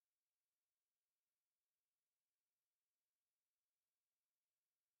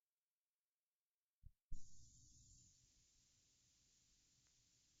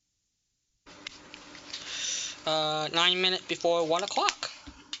9 minutes before 1 o'clock.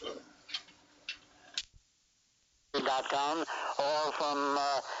 .com, or from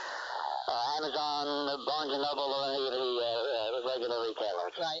Amazon, Barnes & Noble, or any of the regular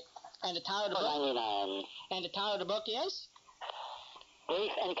retailers. Right. And the title of the book? $4.99. And the title of the book is?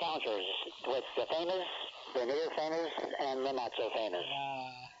 Brief Encounters with the famous, the near famous, and the not so famous.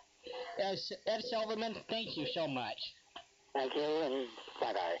 Ed Silverman, thank you so much. Thank you, and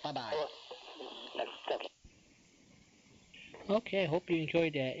bye-bye. Bye-bye. Okay. Okay, I hope you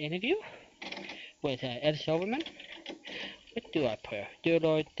enjoyed that interview with Ed Silverman. Let's do our prayer. Dear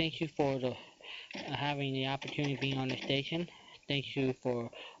Lord, thank you for having the opportunity of being on the station. Thank you for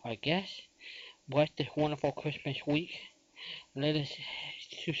our guests. Bless this wonderful Christmas week. Let us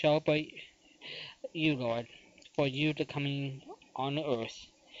to celebrate you, Lord, for you to coming on the earth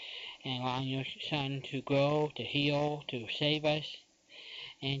and allowing your Son to grow, to heal, to save us,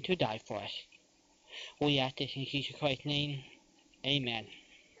 and to die for us. We ask this in Jesus Christ's name. Amen.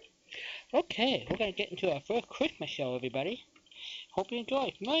 Okay, we're going to get into our first Christmas show, everybody. Hope you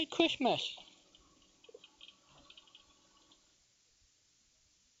enjoy. Merry Christmas!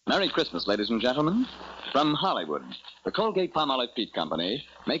 Merry Christmas, ladies and gentlemen. From Hollywood, the Colgate-Palmolive Peet Company,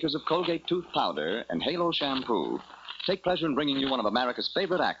 makers of Colgate Tooth Powder and Halo Shampoo, take pleasure in bringing you one of America's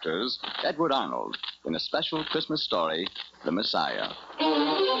favorite actors, Edward Arnold, in a special Christmas story, The Messiah.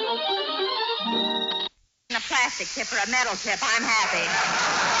 A plastic tip or a metal tip, I'm happy.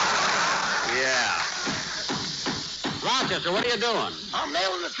 Yeah. Rochester, what are you doing? I'm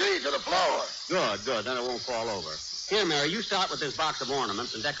nailing the tree to the floor. Good, good. Then it won't fall over. Here, Mary, you start with this box of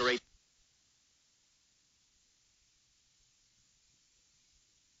ornaments and decorate.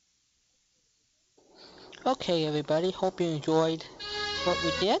 Okay, everybody, hope you enjoyed what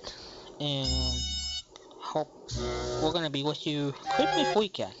we did, and hope we're going to be with you Christmas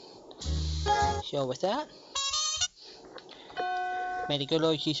weekend. So with that, may the good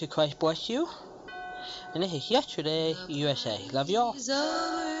Lord Jesus Christ bless you, and this is Yesterday, USA. Love y'all.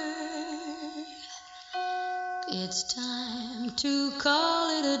 It's time to call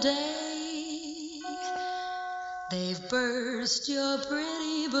it a day. They've burst your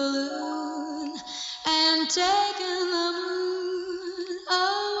pretty balloon and taken the moon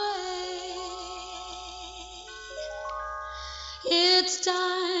away. It's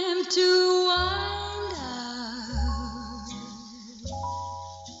time to wind up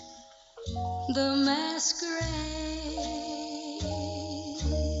the masquerade.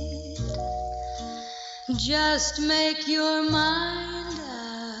 Just make your mind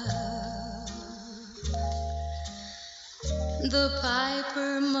up. The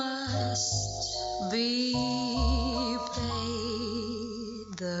piper must be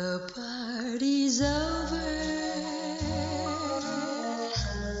paid. The party's over.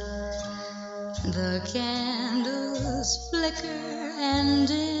 The candles flicker and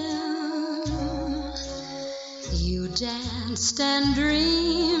dim. You danced and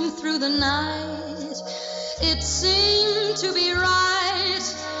dreamed through the night. It seemed to be right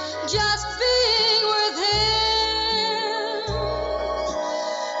just being with him.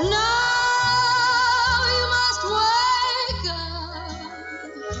 Now you must wake up.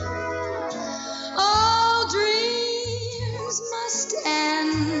 All dreams must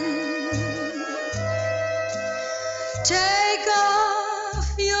end. Take off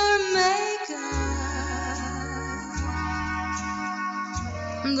your makeup.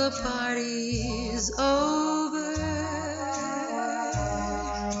 The party's over.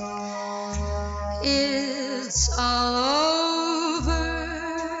 It's all over,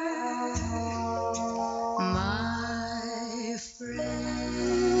 my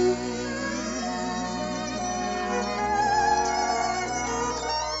friend.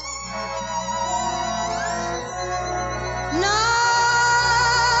 Now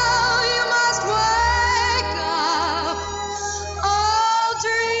you must wake up. All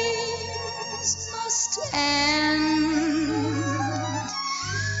dreams must end.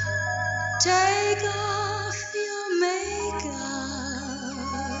 Take off your makeup.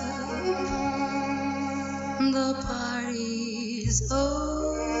 The party's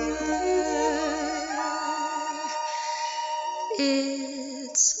over.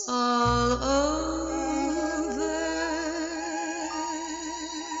 It's all over,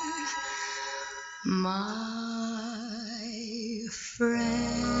 my friend.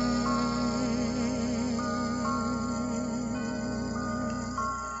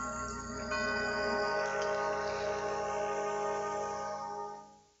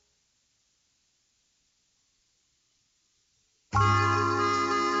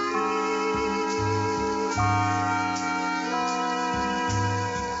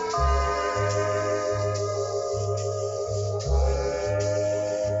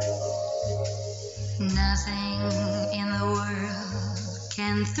 Nothing in the world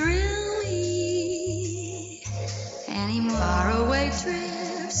can thrill me anymore. Faraway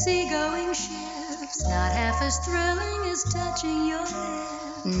trips, seagoing ships, not half as thrilling as touching your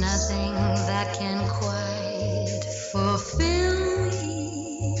lips. Nothing that can quite fulfill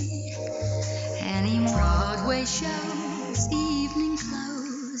me anymore. Broadway shows, evening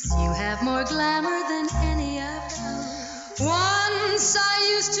clothes, you have more glamour than any of those. Once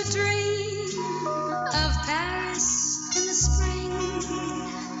I used to dream of Paris in the spring,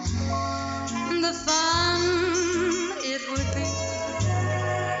 the fun it would be.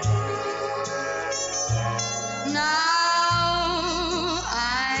 Now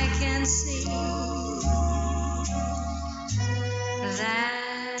I can see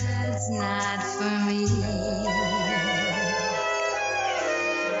that's not for me.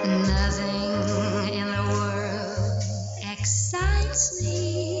 Nothing in the world excites me.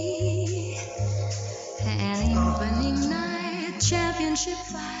 An opening night championship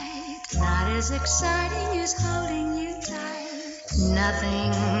fight, not as exciting as holding you tight.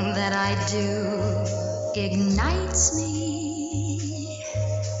 Nothing that I do ignites me.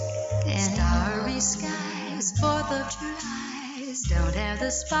 And starry skies, 4th of July's don't have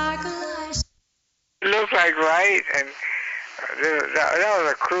the sparkle I Look like right, and that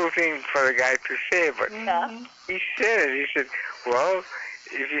was a cruel thing for the guy to say, but he said it. He said, well,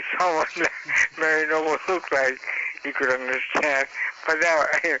 if you saw what Mary Noble looked like, you could understand. But now,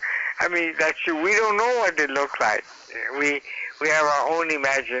 I mean, that's true. We don't know what they look like. We have our own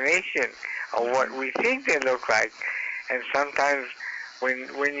imagination of what we think they look like, and sometimes when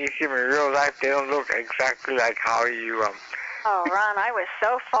you see them in real life, they don't look exactly like how you Oh, Ron, I was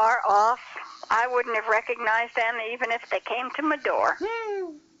so far off. I wouldn't have recognized them even if they came to my door.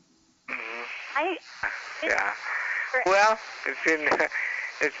 Yeah. Well, it's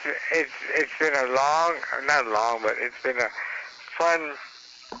been a long, not long, but it's been a fun.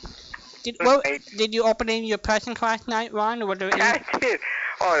 Did you open in your presents last night, Ron? Or were there any? I did.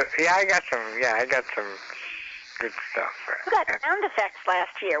 Oh, yeah, I got some good stuff. You got sound effects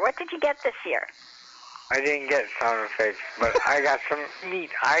last year. What did you get this year? I didn't get sound effects, but I got some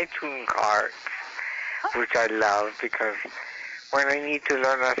neat iTunes cards, which I love because when I need to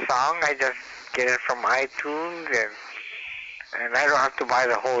learn a song, I just get it from iTunes, and I don't have to buy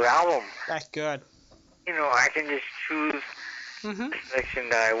the whole album. That's good. You know, I can just choose the selection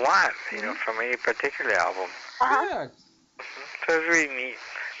that I want, you know, from any particular album. Good. So it's really neat.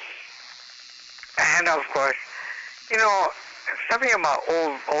 And of course, you know, something about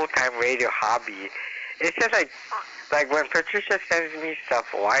old-time radio hobby. It's just like when Patricia sends me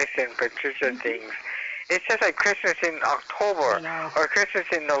stuff, or I send Patricia things. It's just like Christmas in October or Christmas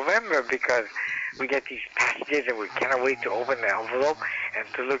in November because we get these packages and we cannot wait to open the envelope and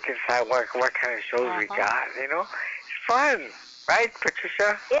to look inside what kind of shows we got. You know, it's fun, right,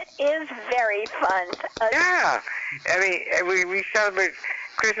 Patricia? It is very fun. Yeah, I mean we celebrate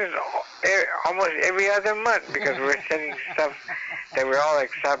Christmas almost every other month because we're sending stuff that we're all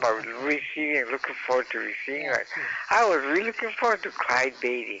excited about receiving and looking forward to receiving. I was really looking forward to Clyde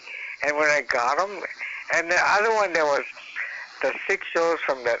Beatty, and when I got them, and the other one there was the 6 shows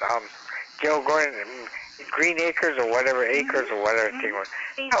from that Joe Gordon Green Acres or whatever Acres or whatever thing was.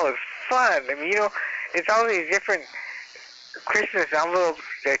 That was fun. I mean, you know, it's all these different Christmas envelopes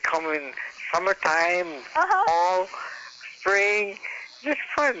that come in summertime, fall, spring. Just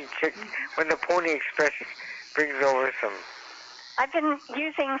fun when the Pony Express brings over some. I've been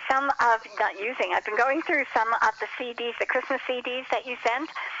using I've been going through some of the CDs, the Christmas CDs that you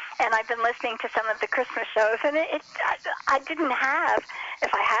sent, and I've been listening to some of the Christmas shows, and I didn't have,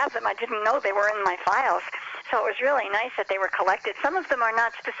 if I have them, I didn't know they were in my files. So it was really nice that they were collected. Some of them are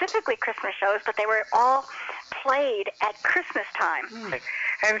not specifically Christmas shows, but they were all played at Christmas time.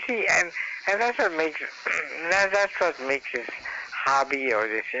 And see, and that's what makes this hobby or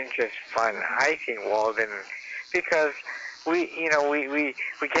this interest fun, I think, Walden, because we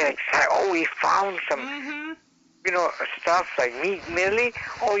get excited. Oh, we found some, you know, stuff like Meat Millie.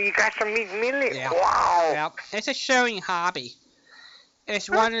 Oh, you got some Meat Millie? Yeah. Wow. Yep. It's a sharing hobby. It's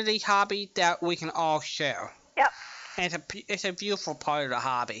one of these hobbies that we can all share. Yep. And it's a beautiful part of the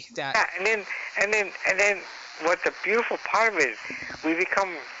hobby. That. Yeah, and then what the beautiful part of it is, we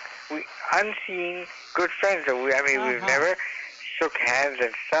become unseen good friends. We've never shook hands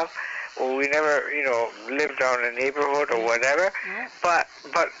and stuff, or we never, you know, lived down in a neighborhood or whatever. But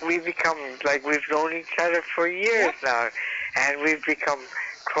we become like we've known each other for years now, and we've become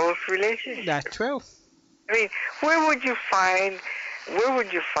close relationships. That's true. I mean, where would you find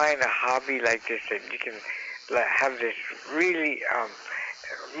a hobby like this that you can have this really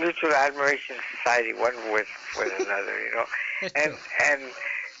mutual admiration society, one with another, and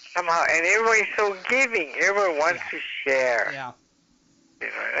somehow, and everybody's so giving. Everyone wants to share. Yeah.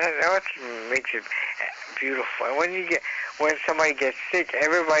 That's what makes it beautiful. And when somebody gets sick,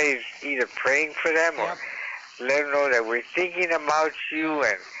 everybody's either praying for them or let them know that we're thinking about you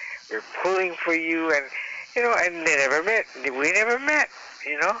and we're pulling for you, and and they never met. We never met,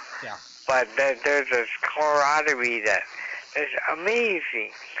 Yeah. But there's this camaraderie that's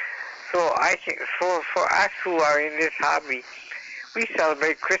amazing. So I think for us who are in this hobby, we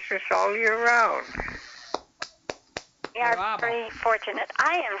celebrate Christmas all year round. We are very fortunate.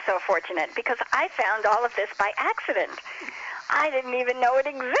 I am so fortunate because I found all of this by accident. I didn't even know it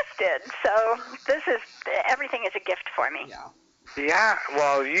existed. So everything is a gift for me. Yeah. Yeah.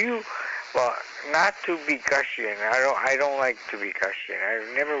 Well, not to be gushy, and I don't like to be gushy, and I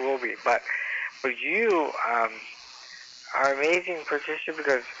never will be. But you are amazing, Patricia,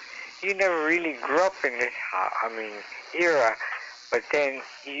 because you never really grew up in this era, but then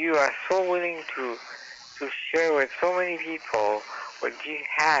you are so willing to share with so many people what you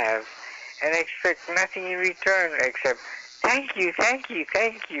have and expect nothing in return except thank you,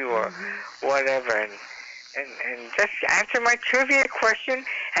 or whatever. And just answer my trivia question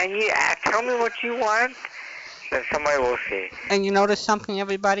and you tell me what you want, then somebody will say. And you notice something,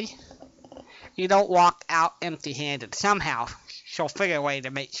 everybody? You don't walk out empty-handed. Somehow, she'll figure a way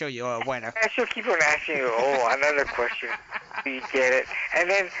to make sure you're a winner. I she'll keep on asking you, another question. You get it. And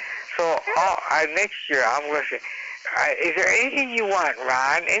then, so next year, I'm going to say, is there anything you want,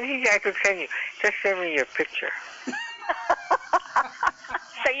 Ron? Anything I could send you? Just send me your picture.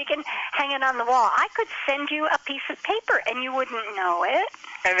 So you can hang it on the wall. I could send you a piece of paper and you wouldn't know it.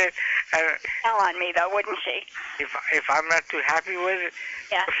 And then, tell on me though, wouldn't she? If I'm not too happy with it,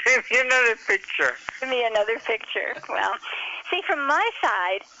 yeah, send me another picture. Send me another picture. Well, see, from my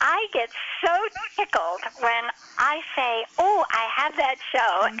side, I get so tickled when I say, "Oh, I have that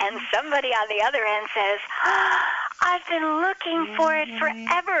show," and somebody on the other end says, "I've been looking for it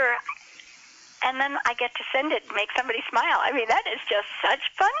forever." And then I get to send it and make somebody smile. I mean, that is just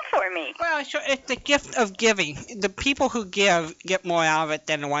such fun for me. Well, it's the gift of giving. The people who give get more out of it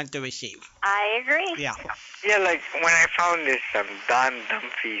than the ones who receive. I agree. Yeah. Yeah, like when I found this Don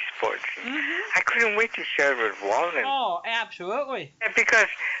Dumphy sports, I couldn't wait to share it with Walden. Oh, absolutely. Yeah, because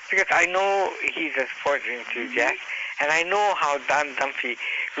I know he's a sports enthusiast, and I know how Don Dumphy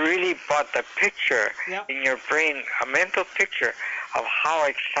really brought the picture in your brain, a mental picture of how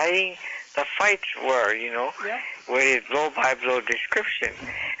exciting the fights were, with his blow-by-blow description.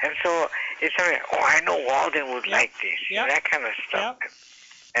 And so it's something, I know Walden would like this, that kind of stuff.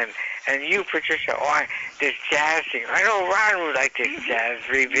 And you, Patricia, this jazz thing, I know Ron would like this jazz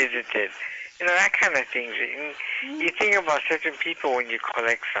revisited. That kind of things. You think about certain people when you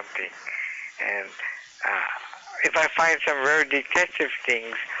collect something. And if I find some rare detective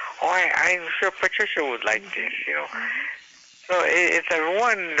things, I'm sure Patricia would like this, So it's a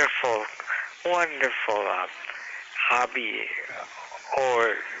wonderful hobby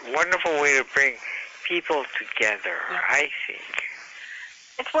or wonderful way to bring people together, I think.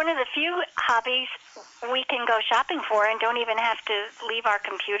 It's one of the few hobbies we can go shopping for and don't even have to leave our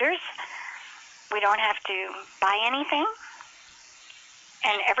computers. We don't have to buy anything.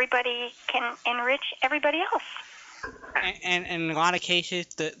 And everybody can enrich everybody else. And in a lot of cases,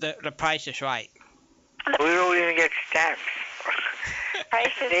 the price is right. We don't even get stamps.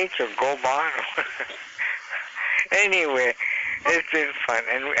 Nature, go barn. Anyway, it's been fun.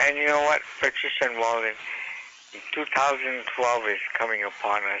 And you know what, Patricia and Walden, 2012 is coming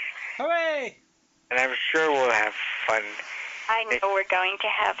upon us. Hooray! And I'm sure we'll have fun. I know we're going to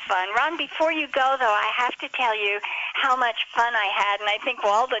have fun. Ron, before you go, though, I have to tell you how much fun I had, and I think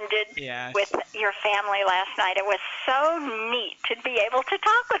Walden did with your family last night. It was so neat to be able to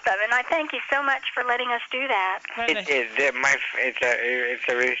talk with them, and I thank you so much for letting us do that. It's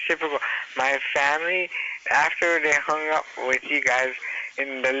a reciprocal. My family, after they hung up with you guys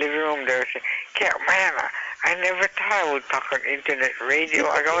in the living room, they were saying, man, I never thought I would talk on internet radio.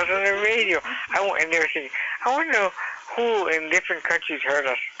 I was on the radio. And they were saying, I wonder who in different countries heard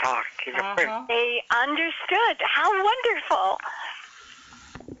us talk. They understood. How wonderful.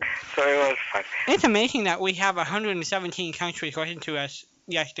 So it was fun. It's amazing that we have 117 countries listening to us,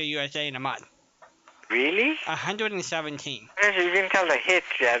 the USA in a month. Really? 117. You didn't tell the hits,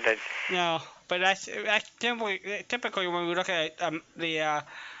 No, but that's typically when we look at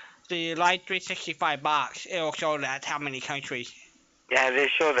the Live 365 box, it'll show that how many countries. Yeah, they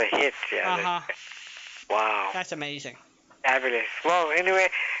show the hits, Wow. That's amazing. Fabulous. Well, anyway,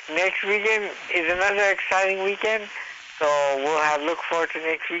 next weekend is another exciting weekend. So we'll look forward to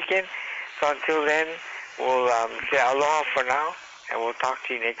next weekend. So until then, we'll say aloha for now, and we'll talk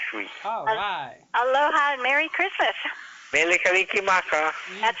to you next week. All right. Aloha and Merry Christmas. Mele kalikimaka.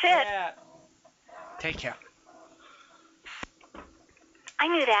 That's it. Take care. I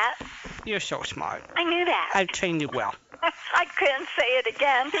knew that. You're so smart. I knew that. I've trained you well. I couldn't say it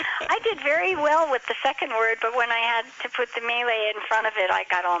again. I did very well with the second word, but when I had to put the melee in front of it, I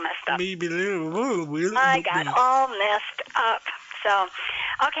got all messed up. I got all messed up. So,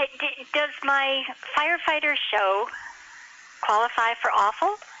 okay, does my firefighter show qualify for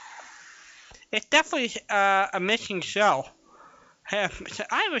awful? It's definitely a missing show.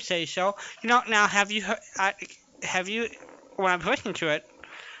 I would say so. You know, now have you when I've listened to it,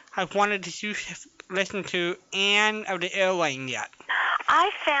 I've wanted to listen to Anne of the Airline yet.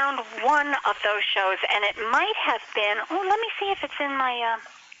 I found one of those shows, and it might have been. Oh, let me see if it's in my.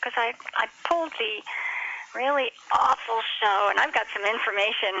 Because I pulled the really awful show, and I've got some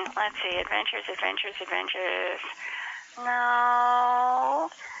information. Let's see, Adventures. No.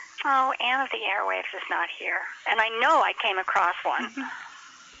 Oh, Anne of the Airwaves is not here, and I know I came across one.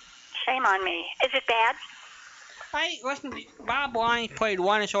 Shame on me. Is it bad? I listened to Bob Wine played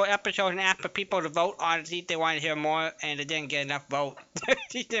one or so episodes and asked for people to vote on it, see if they wanted to hear more, and they didn't get enough vote.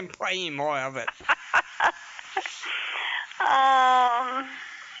 He didn't play any more of it. All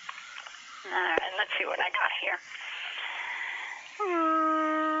right, let's see what I got here.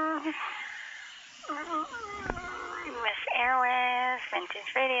 Miss Airways,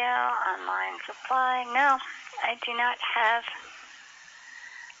 Vintage Video, Online Supply. No, I do not have.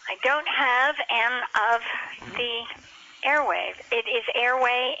 I don't have Anne of the Airwave. It is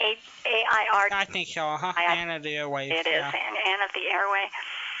Airway, A-I-R. I think so, huh? Anne of the Airwave. It is Anne of the Airway.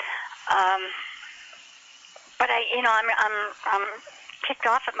 But I'm ticked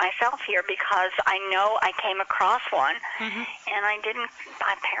off at myself here because I know I came across one, and I didn't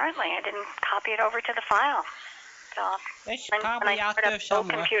copy it over to the file. So it's probably out there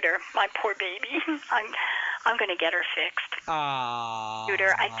somewhere. Computer, my poor baby. I'm gonna get her fixed. Aww.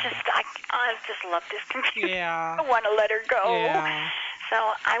 Computer, I just love this computer. Yeah. I don't want to let her go. Yeah.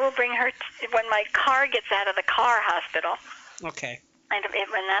 So I will bring her when my car gets out of the car hospital. Okay. And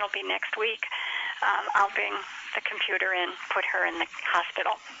when that'll be next week, I'll bring the computer in, put her in the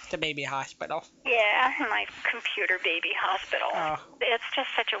hospital. The baby hospital. Yeah, my computer baby hospital. Oh. It's just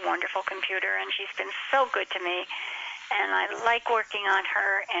such a wonderful computer, and she's been so good to me. And I like working on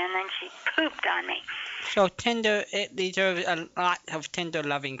her, and then she pooped on me. So tender, it deserves a lot of tender,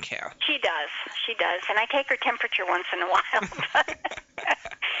 loving care. She does, and I take her temperature once in a while.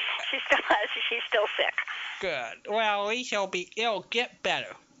 She's still sick. Good. Well, at least it'll get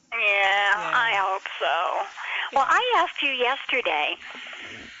better. Yeah, I hope so. Well, I asked you yesterday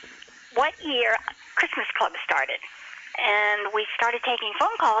what year Christmas Club started, and we started taking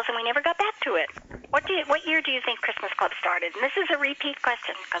phone calls, and we never got back to it. What year do you think Christmas Club started? And this is a repeat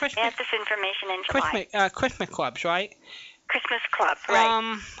question because we had this information in July. Christmas clubs, right? Christmas Club,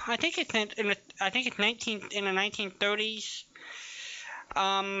 right? I think it's in the 1930s.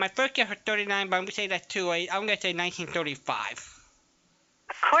 My first guess was 39, but I'm gonna say that's too late. I'm gonna say 1935.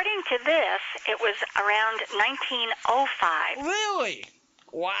 According to this, it was around 1905. Really?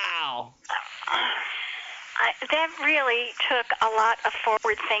 Wow. That really took a lot of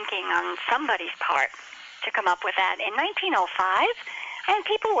forward thinking on somebody's part to come up with that. In 1905, and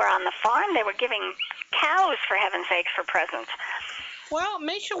people were on the farm. They were giving cows, for heaven's sakes, for presents. Well, it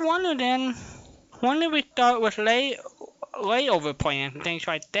makes you wonder then, when did we start with layover plans and things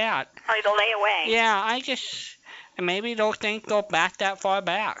like that? Oh, the layaway. Yeah, maybe those things go back that far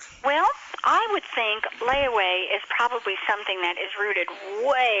back. Well, I would think layaway is probably something that is rooted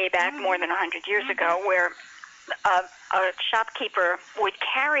way back more than 100 years ago, where a shopkeeper would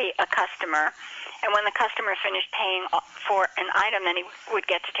carry a customer, and when the customer finished paying for an item, then he would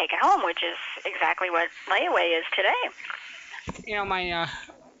get to take it home, which is exactly what layaway is today. You know,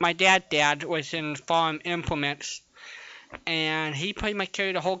 my dad was in farm implements, and he pretty much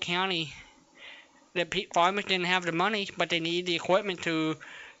carried the whole county. The farmers didn't have the money, but they needed the equipment to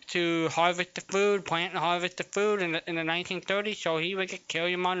harvest the food, plant and harvest the food in the 1930s, so he would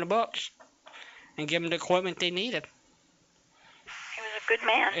carry them on the books and give them the equipment they needed. He was a good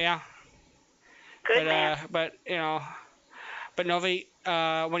man. Yeah. Good man. But nobody,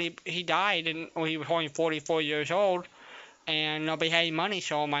 when he died, and he was only 44 years old, and nobody had any money,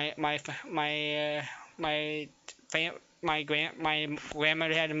 so my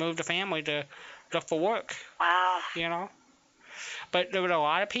grandmother had to move the family to look for work. Wow. You know? But there were a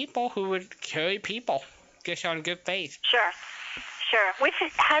lot of people who would carry people, just on good faith. Sure. We've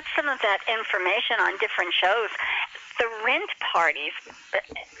had some of that information on different shows. the rent parties,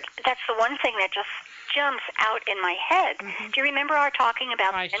 that's the one thing that just jumps out in my head. Mm-hmm. Do you remember our talking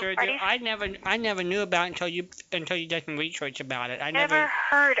about I rent sure do. parties? I never knew about it until you did some research about it. I Never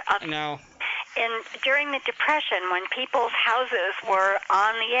heard of it. No. And during the Depression, when people's houses were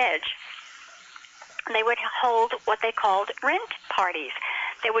on the edge, they would hold what they called rent parties.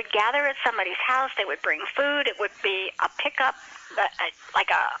 They would gather at somebody's house. They would bring food. It would be a pickup, the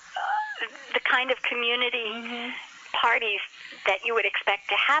kind of community parties that you would expect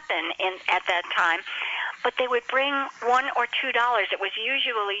to happen at that time. But they would bring $1 or $2. It was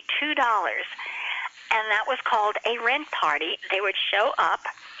usually $2, and that was called a rent party. They would show up,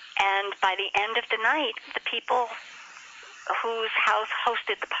 and by the end of the night, the people whose house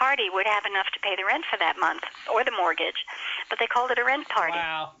hosted the party would have enough to pay the rent for that month or the mortgage, but they called it a rent party.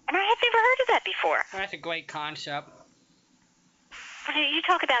 Wow. And I had never heard of that before. That's a great concept. You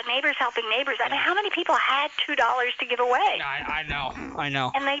talk about neighbors helping neighbors. I mean, how many people had $2 to give away? I know.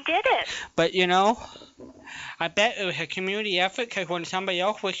 And they did it. But, you know, I bet it was a community effort, because when somebody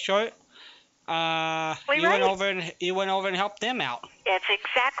else was short, you went over and helped them out. That's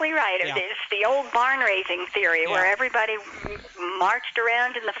exactly right. Yeah. It's the old barn raising theory, where everybody marched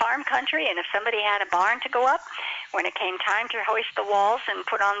around in the farm country, and if somebody had a barn to go up, when it came time to hoist the walls and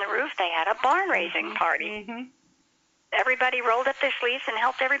put on the roof, they had a barn raising party. Mm-hmm. Everybody rolled up their sleeves and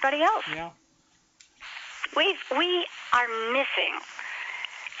helped everybody else. Yeah. We are missing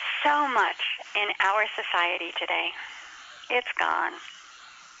so much in our society today. It's gone.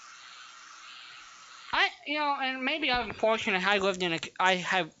 And maybe I'm fortunate. I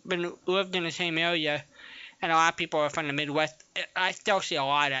have lived in the same area, and a lot of people are from the Midwest. I still see a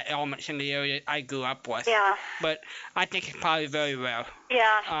lot of elements in the area I grew up with. Yeah. But I think it's probably very rare.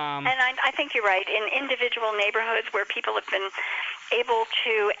 Yeah. And I think you're right. In individual neighborhoods where people have been able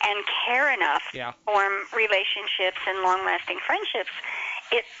to and care enough form relationships and long-lasting friendships,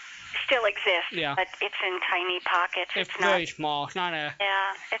 it still exists. Yeah. But it's in tiny pockets. It's very small. It's not a.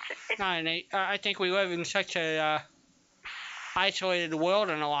 Yeah. It's not an. I think we live in such a isolated world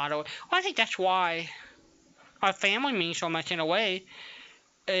in a lot of ways. Well, I think that's why our family means so much in a way.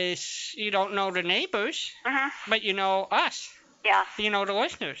 Is you don't know the neighbors, but you know us. Yeah. You know the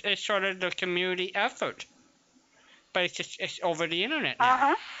listeners. It's sort of the community effort, but it's over the internet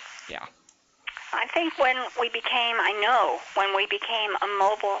now. Yeah. I think when we became a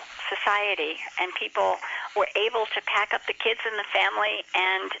mobile society and people were able to pack up the kids in the family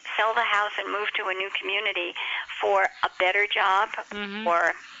and sell the house and move to a new community for a better job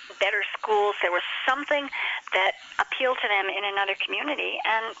or better schools, there was something that appealed to them in another community,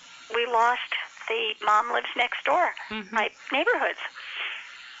 and we lost the mom lives next door type neighborhoods.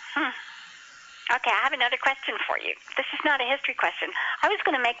 Okay, I have another question for you. This is not a history question. I was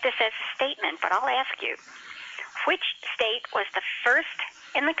going to make this as a statement, but I'll ask you. Which state was the first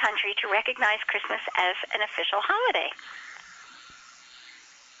in the country to recognize Christmas as an official holiday?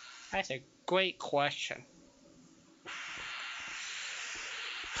 That's a great question.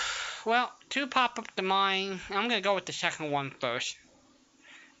 Well, two pop up to mind. I'm going to go with the second one first.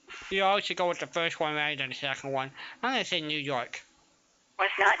 You always should go with the first one rather than the second one. I'm going to say New York.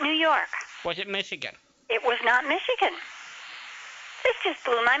 Was not New York. Was it Michigan? It was not Michigan. This just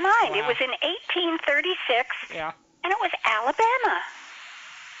blew my mind. Wow. It was in 1836. Yeah. And it was Alabama.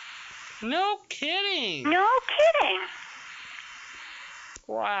 No kidding. No kidding.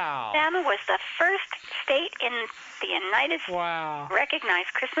 Wow. Alabama was the first state in the United States to recognize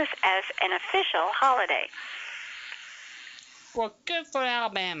Christmas as an official holiday. Well, good for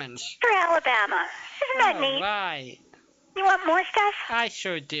Alabamans. For Alabama. Isn't that neat? Right. You want more stuff? I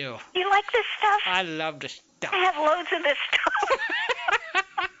sure do. You like this stuff? I love this stuff. I have loads of this stuff.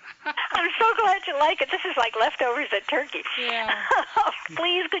 I'm so glad you like it. This is like leftovers at turkey. Yeah.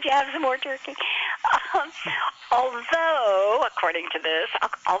 Please, could you have some more turkey? Although, according to this,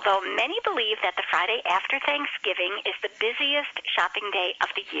 although many believe that the Friday after Thanksgiving is the busiest shopping day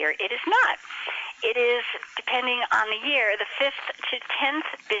of the year, it is not. It is, depending on the year, the 5th to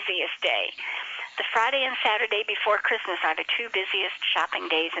 10th busiest day. The Friday and Saturday before Christmas are the two busiest shopping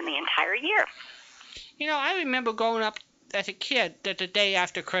days in the entire year. You know, I remember growing up as a kid that the day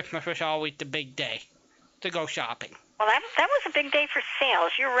after Christmas was always the big day to go shopping. Well, that was a big day for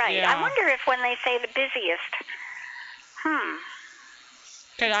sales. You're right. Yeah. I wonder if when they say the busiest,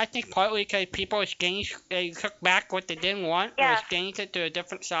 Because I think partly because people they took back what they didn't want, or changed it to a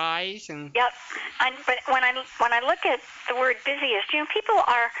different size, and. Yep. But when I look at the word busiest, you know,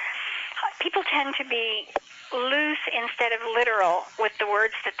 people tend to be loose instead of literal with the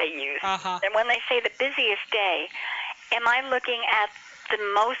words that they use. And when they say the busiest day, am I looking at the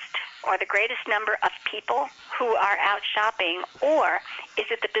most or the greatest number of people who are out shopping, or is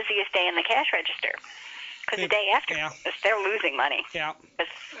it the busiest day in the cash register? Because the day after, they're losing money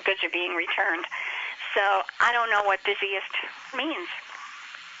because goods are being returned. So I don't know what busiest means.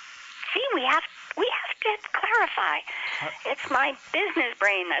 See, we have to clarify. It's my business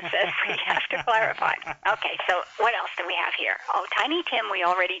brain that says we have to clarify. Okay, so what else do we have here? Oh, Tiny Tim we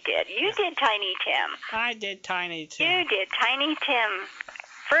already did. You did Tiny Tim. I did Tiny Tim. You did Tiny Tim.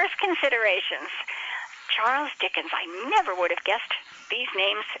 First considerations. Charles Dickens. I never would have guessed these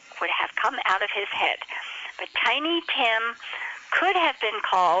names would have come out of his head. But Tiny Tim could have been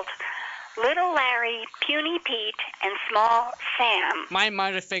called Little Larry, Puny Pete, and Small Sam. My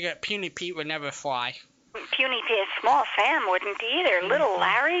mother figured Puny Pete would never fly. Puny Pete, Small Sam wouldn't either. Little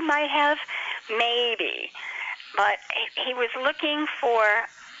Larry might have, maybe. But he was looking for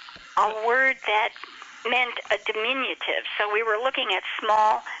a word that meant a diminutive. So we were looking at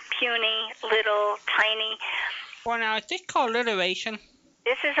small, puny, little, tiny. Well, now, is this called alliteration?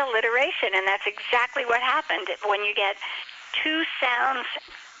 This is alliteration, and that's exactly what happened when you get two sounds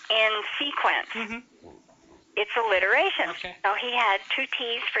in sequence. It's alliteration. Okay. So he had two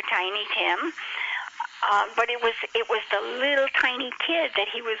T's for Tiny Tim, but it was the little tiny kid that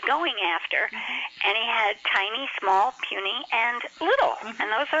he was going after, and he had tiny, small, puny, and little, and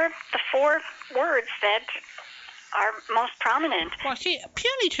those are the four words that are most prominent. Well, see,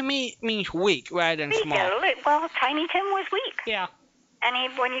 puny to me means weak rather than small. Well, Tiny Tim was weak. Yeah.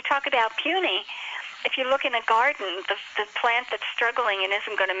 And when you talk about puny, if you look in a garden, the plant that's struggling and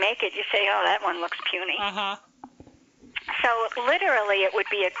isn't going to make it, you say, oh, that one looks puny. So literally it would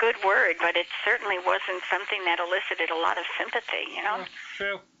be a good word, but it certainly wasn't something that elicited a lot of sympathy, you know?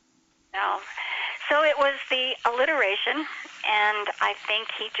 True. No. So it was the alliteration, and I think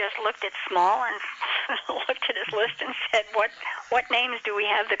he just looked at small and looked at his list and said, what names do we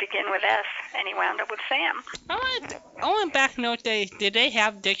have that begin with S? And he wound up with Sam. I went back in those days. Did they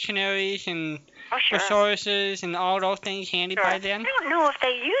have dictionaries and resources and all those things handy by then? I don't know if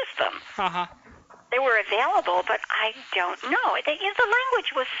they used them. They were available, but I don't know. The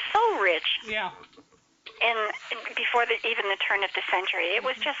language was so rich. Yeah. Before even the turn of the century, it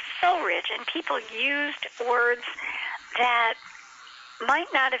was just so rich, and people used words that might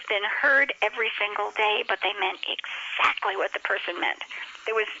not have been heard every single day, but they meant exactly what the person meant.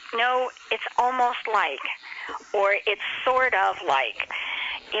 There was no, it's almost like, or it's sort of like.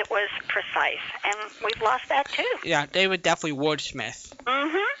 It was precise, and we've lost that too. Yeah, they were definitely wordsmiths.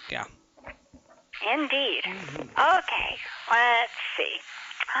 Yeah. Indeed. Okay, let's see.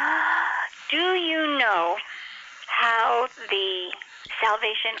 Do you know how the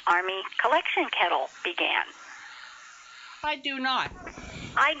Salvation Army collection kettle began? I do not.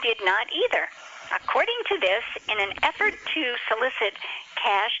 I did not either. According to this, in an effort to solicit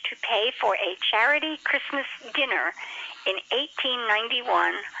cash to pay for a charity Christmas dinner in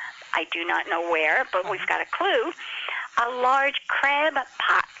 1891, I do not know where, but we've got a clue, a large crab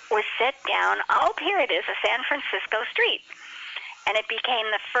pot was set down, here it is, a San Francisco street. And it became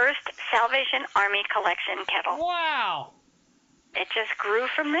the first Salvation Army collection kettle. Wow. It just grew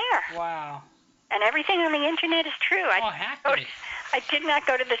from there. Wow. And everything on the internet is true. I did not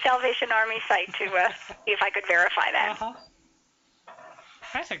go to the Salvation Army site to see if I could verify that.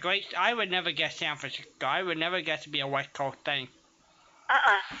 That's a great... I would never guess San Francisco. I would never guess to be a West Coast thing.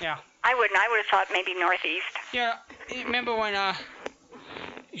 Yeah. I wouldn't. I would have thought maybe Northeast. Yeah. Remember when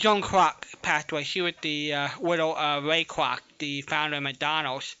Joan Kroc passed away? She was the widow of Ray Kroc, the founder of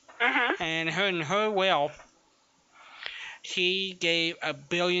McDonald's. And in her will, she gave $1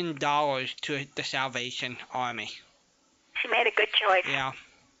 billion to the Salvation Army. She made a good choice. Yeah.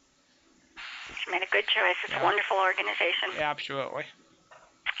 She made a good choice. It's a wonderful organization. Yeah, absolutely.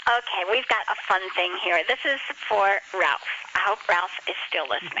 Okay, we've got a fun thing here. This is for Ralph. I hope Ralph is still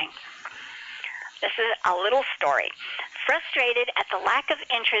listening. This is a little story. Frustrated at the lack of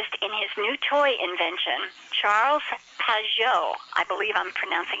interest in his new toy invention, Charles Pajot, I believe I'm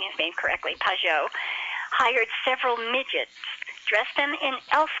pronouncing his name correctly, Pajot, hired several midgets, dressed them in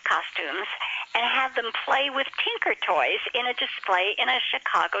elf costumes, and had them play with Tinker toys in a display in a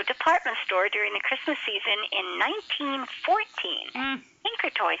Chicago department store during the Christmas season in 1914.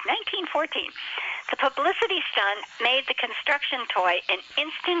 Tinker toys, 1914. The publicity stunt made the construction toy an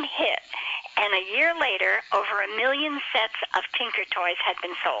instant hit, and a year later, over 1 million sets of Tinker toys had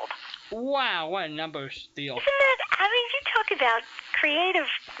been sold. Wow, what a numbers deal. Isn't that, you talk about creative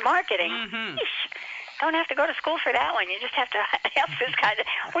marketing. Don't have to go to school for that one. You just have to ask this guy,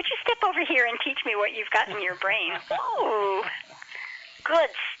 would you step over here and teach me what you've got in your brain? Ooh, good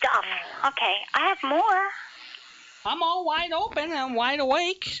stuff. Okay, I have more. I'm all wide open. I'm wide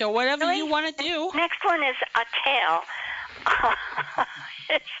awake. So whatever Really? you want to do. Next one is a tale.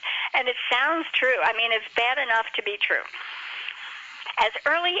 And it sounds true. I mean, it's bad enough to be true. As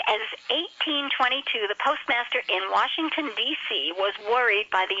early as 1822, the postmaster in Washington, D.C. was worried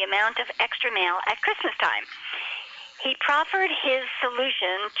by the amount of extra mail at Christmas time. He proffered his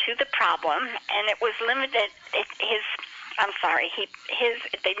solution to the problem, and it was limited. They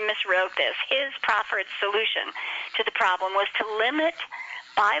miswrote this. His proffered solution to the problem was to limit,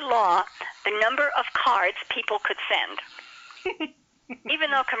 by law, the number of cards people could send.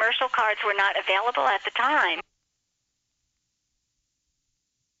 Even though commercial cards were not available at the time.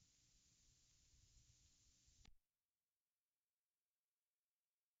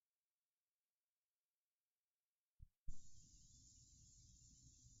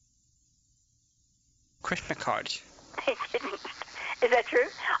 Christmas cards. They didn't. Is that true?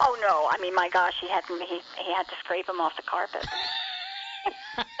 Oh no! I mean, my gosh, he had to scrape them off the carpet.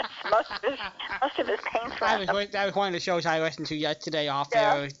 most of his paint's that was one of the shows I listened to yesterday off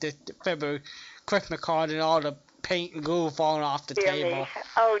there. The February Christmas card and all the paint and glue falling off the table. Me.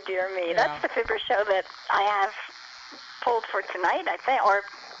 Oh dear me! Yeah. That's the Fibber show that I have pulled for tonight, I think. Or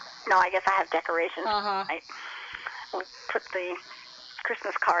no, I guess I have decorations. Tonight. We put the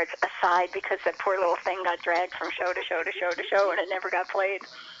Christmas cards aside because that poor little thing got dragged from show to show to show to show, and it never got played.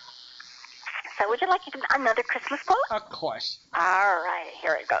 So would you like another Christmas quote? Of course. All right,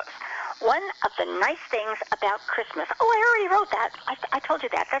 here it goes. One of the nice things about Christmas. Oh, I already wrote that. I told you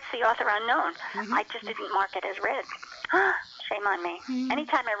that. That's the author unknown. Mm-hmm. I just didn't mark it as read. Shame on me. Mm-hmm.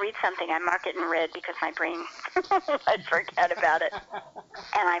 Anytime I read something, I mark it in red because my brain I'd forget about it.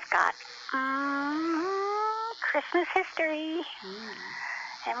 And I've got Christmas history.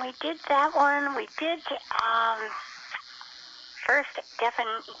 And we did that one. We did first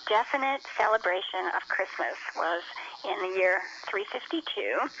definite celebration of Christmas was in the year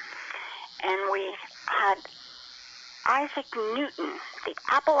 352. And we had Isaac Newton, the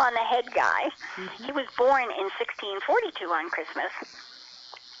apple on the head guy. Mm-hmm. He was born in 1642 on Christmas.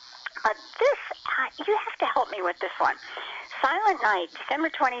 But this, you have to help me with this one. Silent Night, December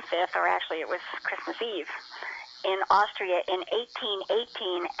 25th, or actually it was Christmas Eve, in Austria in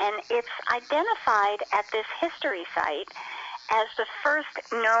 1818, and it's identified at this history site as the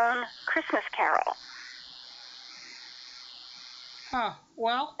first known Christmas carol. Huh,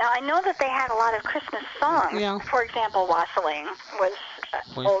 well... Now, I know that they had a lot of Christmas songs. Yeah. For example, Wassailing was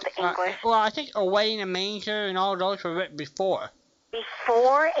Old English. Well, I think Away in a Manger and all those were written before.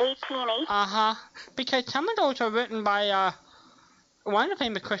 Before 1818? Uh-huh. Because some of those are written by, one of the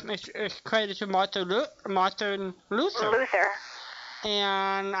famous Christmas is credited to Martin Luther.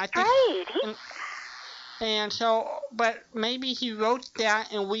 And I think... Right. And so, but maybe he wrote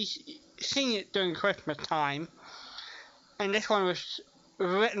that and we sing it during Christmas time. And this one was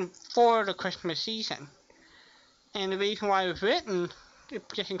written for the Christmas season. And the reason why it was written,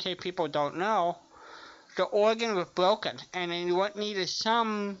 just in case people don't know, the organ was broken and they needed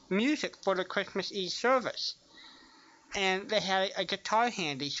some music for the Christmas Eve service. And they had a guitar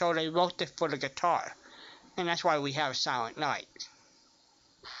handy, so they wrote it for the guitar. And that's why we have Silent Night.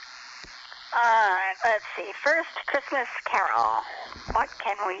 Alright, let's see. First Christmas carol. What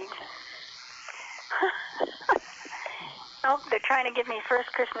can we... Oh, they're trying to give me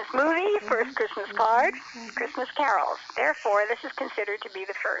first Christmas movie, first Christmas card, Christmas carols. Therefore, this is considered to be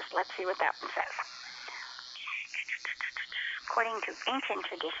the first. Let's see what that one says. According to ancient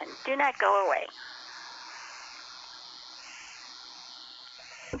tradition, do not go away.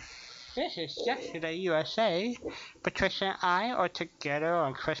 This is Yesterday USA. Patricia and I are together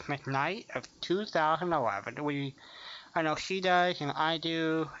on Christmas night of 2011. I know she does and I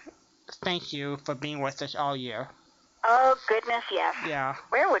do. Thank you for being with us all year. Oh, goodness, yes. Yeah.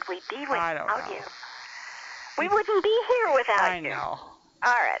 Where would we be without you? We wouldn't be here without you. I know. All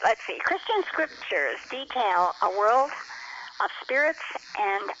right, let's see. Christian scriptures detail a world of spirits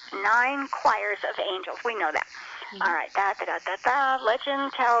and 9 choirs of angels. We know that. Mm-hmm. All right,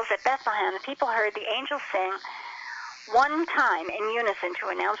 Legend tells that Bethlehem, the people heard the angels sing one time in unison to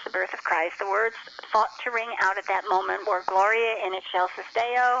announce the birth of Christ. The words thought to ring out at that moment were Gloria in excelsis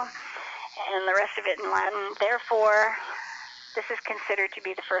Deo, and the rest of it in Latin. Therefore, this is considered to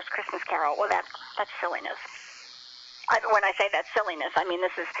be the first Christmas carol. Well, that's silliness. When I say that's silliness, I mean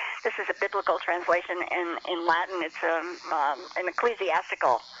this is a biblical translation in Latin. It's an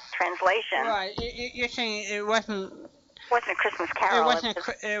ecclesiastical translation. Right. You're saying it wasn't a Christmas carol. It wasn't.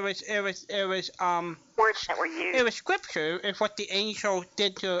 It was words that were used. It was scripture. It's what the angel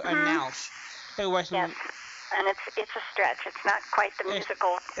did to announce. It wasn't. Yes. And it's a stretch. It's not quite the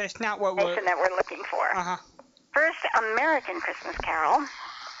musical it's not what that we're looking for. Uh-huh. first American Christmas carol.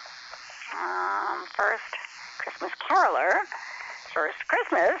 First Christmas caroler. First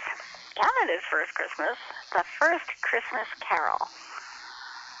Christmas. Canada's first Christmas. The first Christmas carol.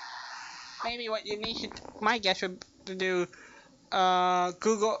 Maybe what you need to, my guess would to do,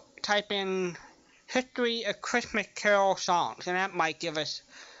 Google, type in history of Christmas carol songs, and that might give us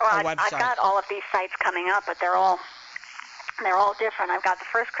a website. I've got all of these sites coming up, but they're all different. I've got the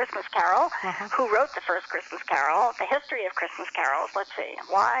first Christmas carol, who wrote the first Christmas carol, the history of Christmas carols. Let's see,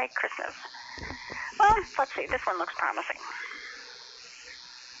 why Christmas? Well, let's see, this one looks promising.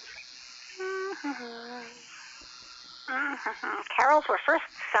 Carols were first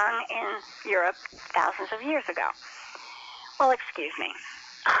sung in Europe thousands of years ago. Well, excuse me.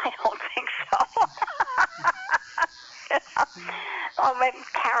 I don't think so. Oh, maybe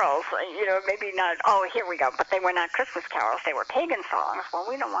carols, maybe not. Oh, here we go. But they were not Christmas carols. They were pagan songs. Well,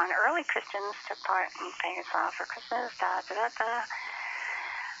 we don't want early Christians to part in pagan songs for Christmas.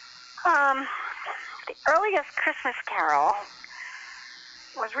 The earliest Christmas carol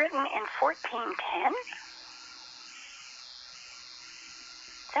was written in 1410.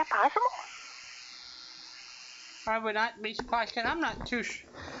 Is that possible? I would not be surprised, because I'm not too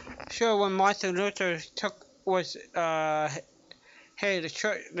sure when Martin Luther was headed to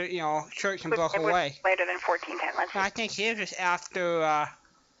church, church and broke away. It was later than 1410. Let's see. I think his was after,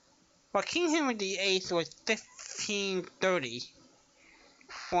 well, King Henry VIII was 1530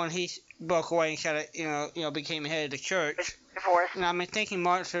 when he broke away and kind of, became head of the church. Divorced. And I'm thinking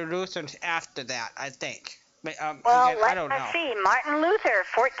Martin Luther's after that, I think. But, well, again, I don't know. Let's see. Martin Luther,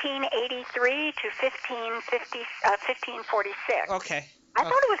 1483 to 1546. Okay. I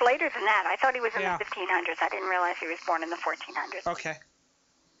thought it was later than that. I thought he was in the 1500s. I didn't realize he was born in the 1400s. Okay.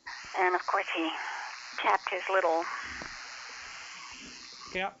 And, of course, he tapped his little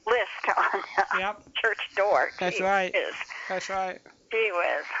list on the church door. That's right. That's right. Gee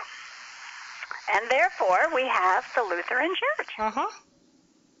whiz. And, therefore, we have the Lutheran Church. Uh-huh.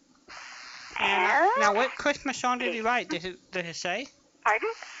 And now, what Christmas song did he write? Did it say? Pardon?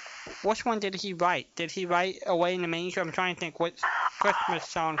 Which one did he write? Did he write Away in the Manger? I'm trying to think what Christmas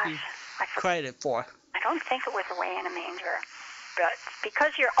song he's credited for. I don't think it was Away in a Manger. But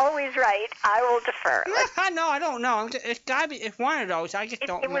because you're always right, I will defer. No, I don't know. It's got to be it's one of those. I just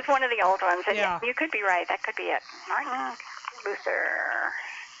don't know. It was one of the old ones. And you could be right. That could be it. Martin Luther,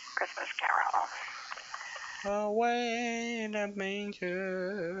 Christmas Carol. Away in a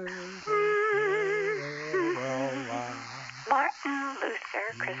manger. Martin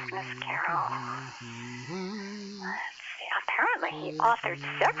Luther, Christmas Carol. Let's see. Apparently he authored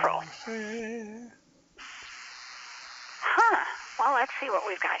several. Well, let's see what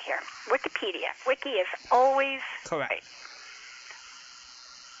we've got here. Wikipedia. Wiki is always correct. Right.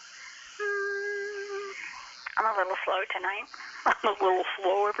 I'm a little slow tonight. I'm a little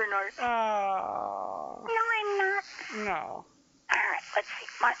slow every night. Oh. No, I'm not. No. All right, let's see.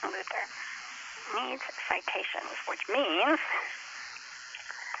 Martin Luther needs citations, which means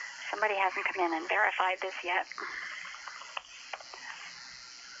somebody hasn't come in and verified this yet.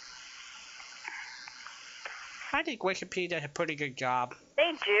 I think Wikipedia does a pretty good job.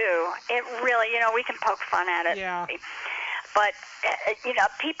 They do. It really, we can poke fun at it. Yeah. But,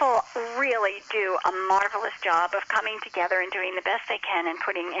 people really do a marvelous job of coming together and doing the best they can and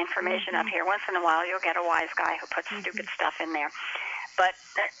putting information up here. Once in a while, you'll get a wise guy who puts stupid stuff in there. But,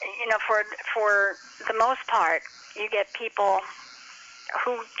 for the most part, you get people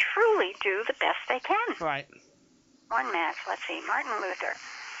who truly do the best they can. Right. One match. Let's see. Martin Luther.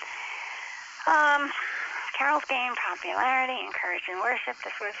 Carols gained popularity, encouraged in worship.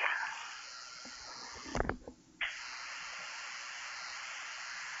 This was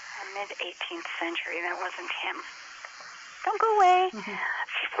mid-18th century. That wasn't him. Don't go away.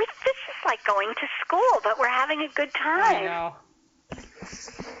 This is like going to school, but we're having a good time.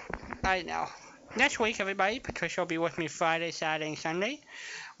 I know. Next week, everybody, Patricia will be with me Friday, Saturday, and Sunday.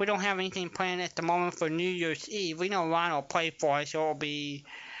 We don't have anything planned at the moment for New Year's Eve. We know Ron will play for us, so it'll be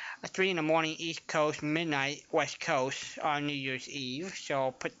 3 in the morning East Coast, midnight West Coast on New Year's Eve.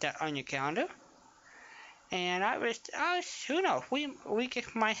 So put that on your calendar. And who knows? We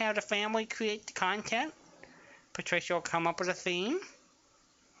just might have the family create the content. Patricia will come up with a theme.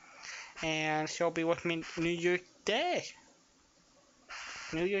 And she'll be with me New Year's Day.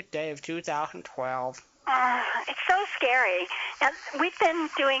 New Year's Day of 2012. It's so scary. Now, we've been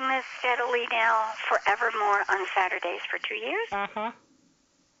doing this steadily now forevermore on Saturdays for 2 years. Uh-huh.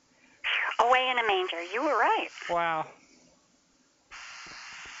 Away in a Manger. You were right. Wow.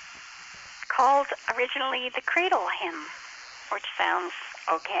 Called originally the Cradle Hymn, which sounds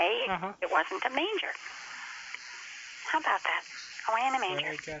okay. Uh-huh. It wasn't a manger. How about that? Away in a Manger.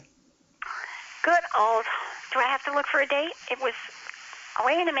 Very good. Good old. Do I have to look for a date? It was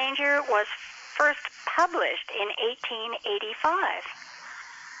Away in a Manger was first published in 1885.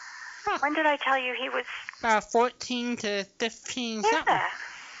 Huh. When did I tell you he was? 14 to 15 something. Yeah.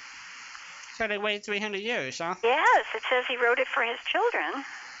 So they waited 300 years, huh? Yes, it says he wrote it for his children.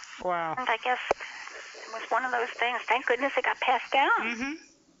 Wow. And I guess it was one of those things. Thank goodness it got passed down. Mm-hmm.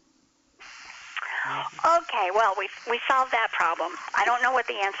 Okay, well, we solved that problem. I don't know what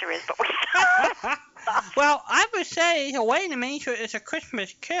the answer is, but we solved it. Well, I would say Away in the Manger is a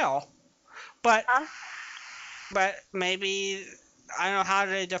Christmas Carol, but but maybe I don't know how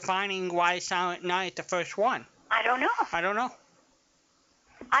they're defining Why Silent Night, the first one. I don't know. I don't know.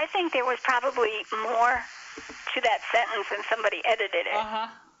 I think there was probably more to that sentence than somebody edited it. Uh-huh.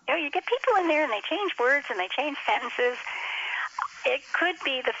 You know, you get people in there and they change words and they change sentences. It could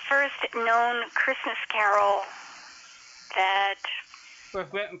be the first known Christmas carol that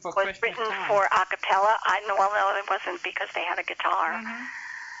Was written for was Christmas written time. for a cappella. Well, no, it wasn't because they had a guitar. Mm-hmm.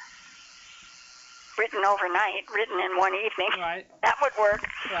 Written overnight, written in one evening. Right. That would work.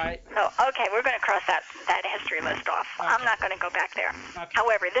 Right. So, okay, we're going to cross that history list off. Okay. I'm not going to go back there. Okay.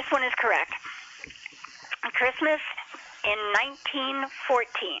 However, this one is correct. Christmas in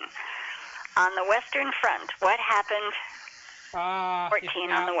 1914 on the Western Front. What happened?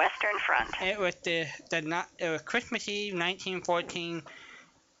 14 on the Western Front. It was it was Christmas Eve, 1914,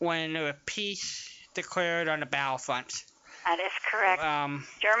 when there was peace declared on the battlefront. That is correct.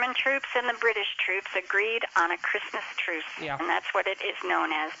 German troops and the British troops agreed on a Christmas truce, and that's what it is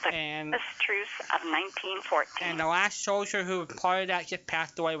known as, the Christmas truce of 1914. And the last soldier who was part of that just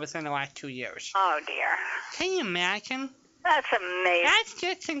passed away within the last 2 years. Oh, dear. Can you imagine? That's amazing. That's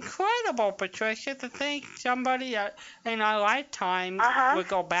just incredible, Patricia, to think somebody in our lifetime would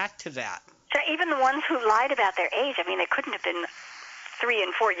go back to that. So even the ones who lied about their age, I mean, they couldn't have been 3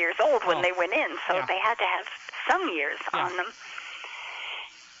 and 4 years old when they went in, so they had to have some years on them.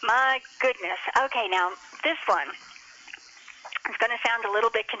 My goodness. Okay, now, this one is going to sound a little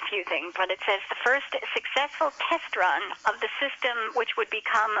bit confusing, but it says the first successful test run of the system which would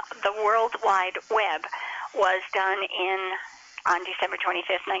become the World Wide Web was done on December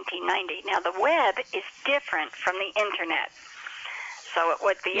 25th, 1990. Now, the web is different from the Internet. So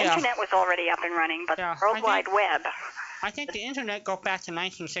the Internet was already up and running, but the World Wide Web... I think the Internet goes back to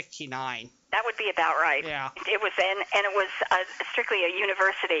 1969. That would be about right. Yeah. It was and it was strictly a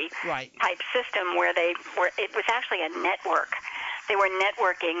university type system where it was actually a network. They were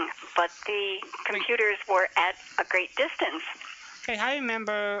networking, but the computers were at a great distance. Okay, I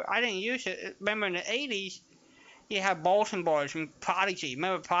remember, I didn't use it. Remember in the 80s, you had bulletin boards and Prodigy.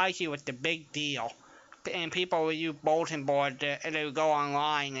 Remember Prodigy was the big deal. And people would use bulletin boards and they would go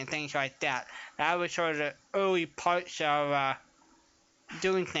online and things like that. That was sort of the early parts of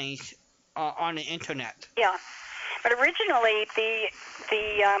doing things on the Internet. Yeah, but originally it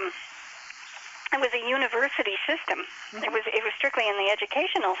was a university system. Mm-hmm. It was strictly in the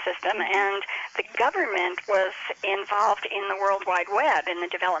educational system, and the government was involved in the World Wide Web, in the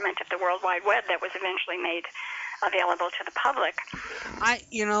development of the World Wide Web that was eventually made available to the public.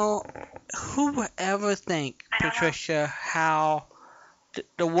 Who would ever think, Patricia, how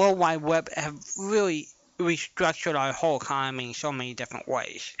the World Wide Web have really restructured our whole economy in so many different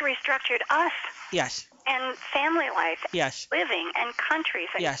ways? Restructured us. Yes. And family life. Yes. Living and countries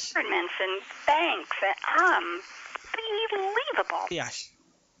and governments and banks. Unbelievable. Yes.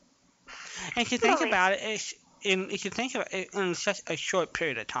 And if you think about it, in such a short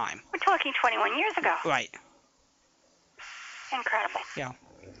period of time. We're talking 21 years ago. Right. Incredible. Yeah.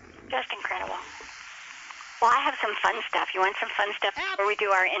 Just incredible. Well, I have some fun stuff. You want some fun stuff before we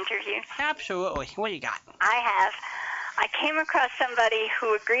do our interview? Absolutely. What do you got? I came across somebody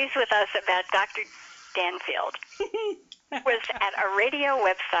who agrees with us about Dr. Danfield. It was at a radio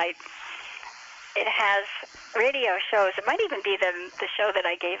website. It has radio shows. It might even be the show that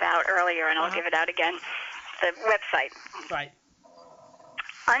I gave out earlier, and I'll give it out again. The website. Right.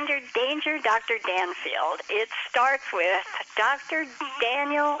 Under Danger, Dr. Danfield, it starts with Dr.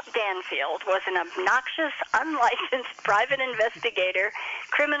 Daniel Danfield was an obnoxious, unlicensed private investigator,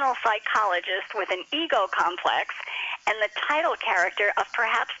 criminal psychologist with an ego complex, and the title character of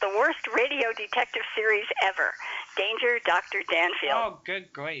perhaps the worst radio detective series ever, Danger, Dr. Danfield. Oh,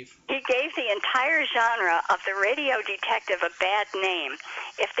 good grief. He gave the entire genre of the radio detective a bad name.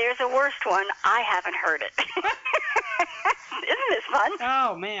 If there's a worst one, I haven't heard it. Isn't this fun?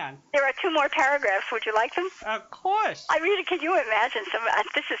 Oh, man. There are 2 more paragraphs. Would you like them? Of course. I really, can you imagine?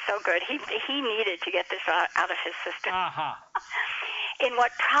 This is so good. He needed to get this out of his system. Uh-huh. in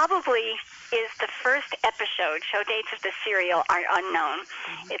what probably is the first episode. Show dates of the serial are unknown.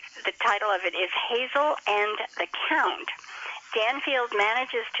 It's the title of it is Hazel and the Count. Danfield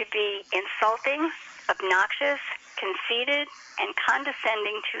manages to be insulting, obnoxious, conceited, and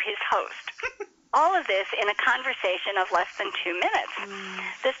condescending to his host. All of this in a conversation of less than 2 minutes.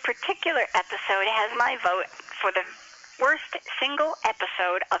 This particular episode has my vote for the worst single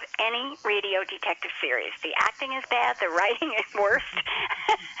episode of any radio detective series. The acting is bad, the writing is worst,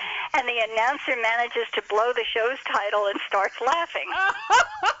 and the announcer manages to blow the show's title and starts laughing.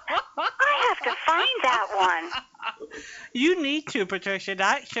 I have to find that one. You need to, Patricia.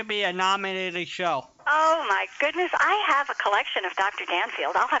 That should be a nominated show. Oh, my goodness. I have a collection of Dr.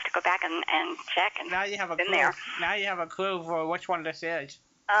 Danfield. I'll have to go back and check and Now you have a in clue. there. Now you have a clue for which one this is.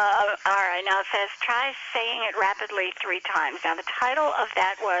 All right. Now it says, try saying it rapidly 3 times. Now the title of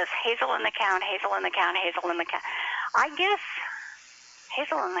that was Hazel and the Count, Hazel and the Count, Hazel and the Count. I guess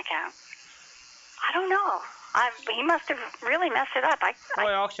Hazel and the Count. I don't know. He must have really messed it up.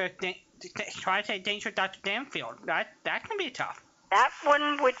 Or also try to say things with Dr. Danfield. That can be tough. That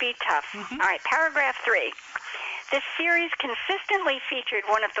one would be tough. All right, paragraph 3. This series consistently featured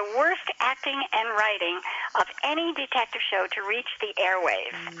one of the worst acting and writing of any detective show to reach the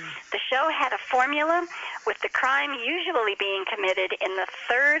airwaves. The show had a formula, with the crime usually being committed in the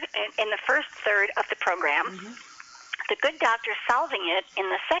first third of the program, the good doctor solving it in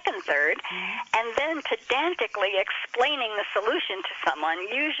the second third, and then pedantically explaining the solution to someone,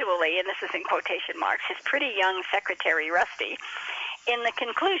 usually, and this is in quotation marks, his pretty young secretary, Rusty, in the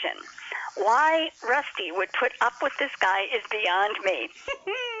conclusion. Why Rusty would put up with this guy is beyond me.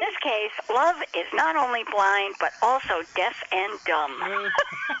 In this case, love is not only blind, but also deaf and dumb.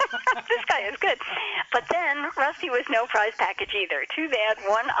 This guy is good. But then, Rusty was no prize package either. Too bad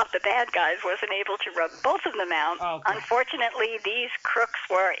one of the bad guys wasn't able to rub both of them out. Okay. Unfortunately, these crooks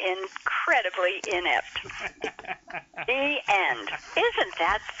were incredibly inept. The end. Isn't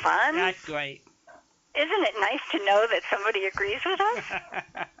that fun? That's great. Isn't it nice to know that somebody agrees with us?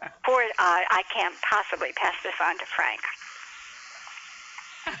 Poor, I can't possibly pass this on to Frank.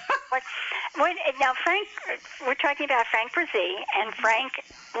 Now, Frank, we're talking about Frank Brzee, and Frank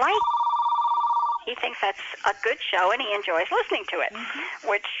he thinks that's a good show, and he enjoys listening to it,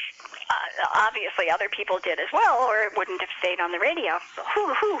 which obviously other people did as well, or it wouldn't have stayed on the radio.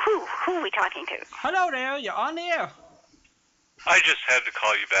 Who are we talking to? Hello there, you're on the air. I just had to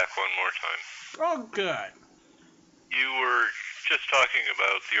call you back one more time. Oh, good. You were just talking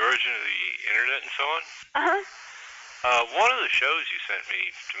about the origin of the internet and so on. One of the shows you sent me,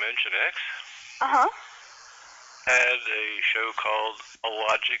 Dimension X, had a show called A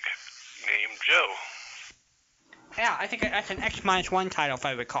Logic Named Joe. Yeah, I think that's an X-1 title, if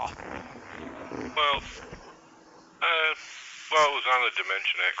I recall. Well, it was on the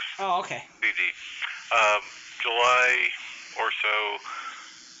Dimension X Oh, okay. CD. July or so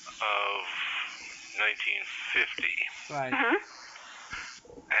of 1950. Right.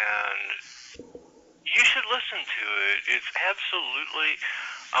 And you should listen to it. It's absolutely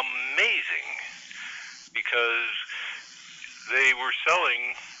amazing because they were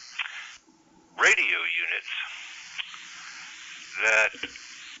selling radio units that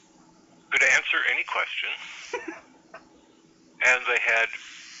could answer any question, and they had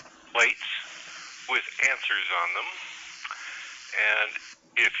plates with answers on them. And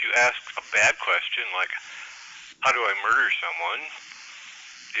if you asked a bad question, like, how do I murder someone,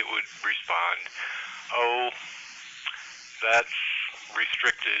 it would respond, oh, that's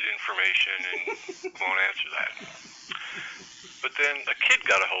restricted information and won't answer that. But then a kid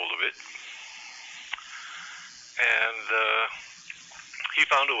got a hold of it, and he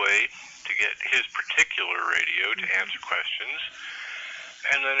found a way to get his particular radio to answer questions,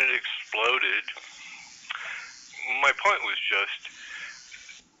 and then it exploded. My point was just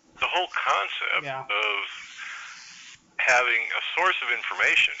the whole concept of having a source of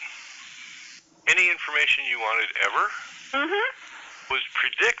information, any information you wanted ever, was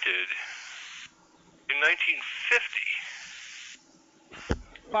predicted in 1950.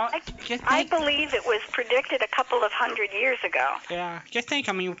 Well, I believe it was predicted a couple of hundred years ago. Yeah, just think,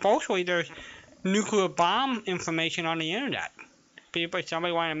 I mean, mostly there's nuclear bomb information on the internet. If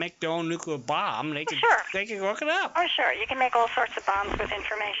somebody want to make their own nuclear bomb, they can look it up. Oh, sure. You can make all sorts of bombs with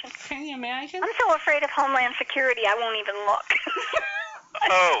information. Can you imagine? I'm so afraid of Homeland Security, I won't even look.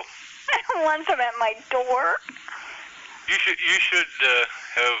 Oh. I don't want them at my door. You should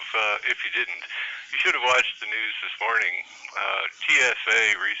have, if you didn't, you should have watched the news this morning.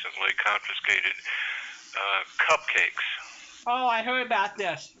 TSA recently confiscated cupcakes Oh, I heard about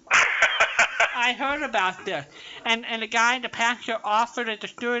this. I heard about this. And the guy, the pastor, offered the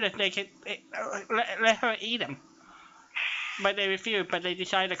stewardess they could let her eat them. But they refused, but they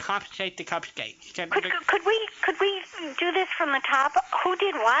decided to compensate the cupcakes. Could we do this from the top? Who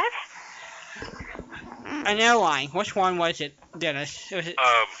did what? An airline. Which one was it, Dennis? Was it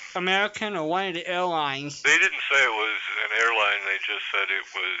American or one of the airlines? They didn't say it was an airline. They just said it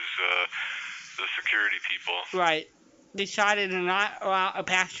was the security people. Right. Decided to not allow a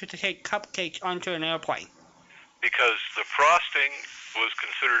passenger to take cupcakes onto an airplane. Because the frosting was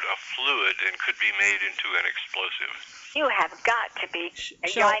considered a fluid and could be made into an explosive. You have got to be.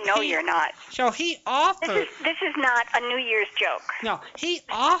 So I know you're not. So he offered. This is not a New Year's joke. No, he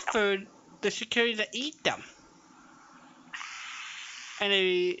offered the security to eat them.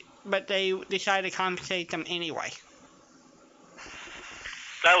 But they decided to compensate them anyway.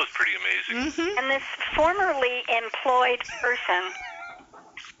 That was pretty amazing. Mm-hmm. And this formerly employed person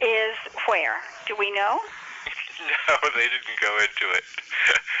is where? Do we know? No, they didn't go into it.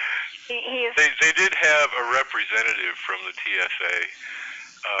 He is. They did have a representative from the TSA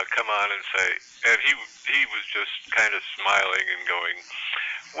come on and say, and he was just kind of smiling and going,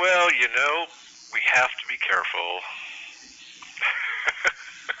 well, you know, we have to be careful.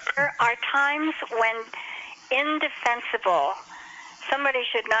 There are times when indefensible, somebody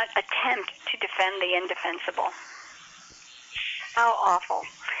should not attempt to defend the indefensible. How awful.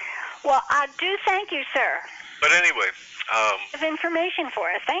 Well, I do thank you, sir. But anyway, Of information for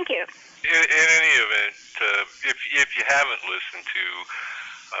us. Thank you. in any event, if you haven't listened to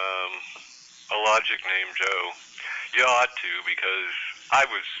a Logic named Joe, you ought to, because I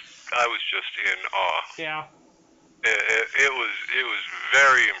was just in awe. Yeah. It was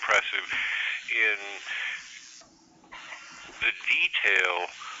very impressive in the detail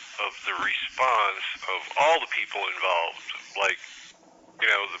of the response of all the people involved, like, you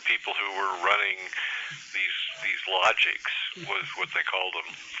know, the people who were running these Logics was what they called them,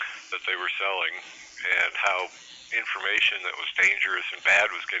 that they were selling, and how information that was dangerous and bad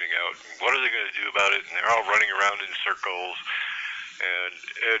was getting out, and what are they going to do about it, and they're all running around in circles, and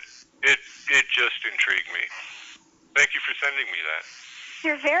it just intrigued me. Thank you for sending me that.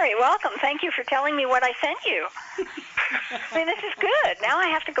 You're very welcome. Thank you for telling me what I sent you. I mean, this is good. Now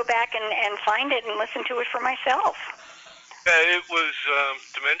I have to go back and find it and listen to it for myself. It was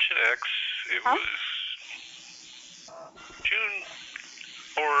Dimension X. It was June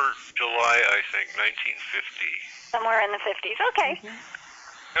or July, I think, 1950. Somewhere in the 50s. Okay.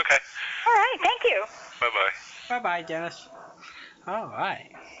 Okay. All right. Thank you. Bye-bye. Bye-bye, Dennis. All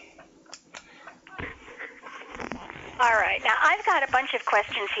right. All right. Now, I've got a bunch of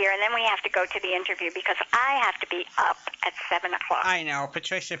questions here, and then we have to go to the interview because I have to be up at 7 o'clock. I know.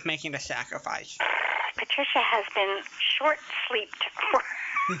 Patricia's making the sacrifice. Patricia has been short-sleeped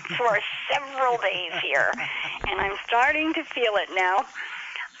for several days here, and I'm starting to feel it now.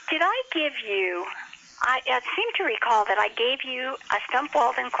 Did I give you... I seem to recall that I gave you a Stump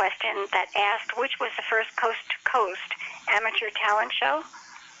Walden question that asked which was the first coast-to-coast amateur talent show?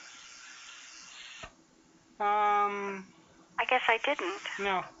 I guess I didn't.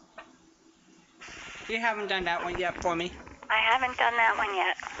 No. You haven't done that one yet for me. I haven't done that one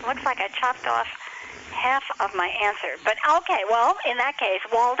yet. Looks like I chopped off half of my answer. But okay, well, in that case,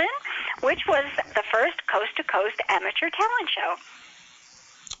 Walden, which was the first coast-to-coast amateur talent show?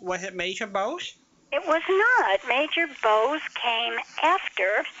 Was it Major Bose? It was not. Major Bose came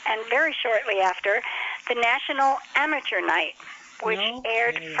after, and very shortly after, the National Amateur Night, which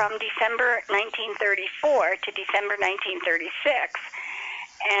aired from December 1934 to December 1936.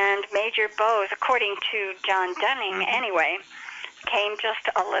 And Major Bose, according to John Dunning anyway, came just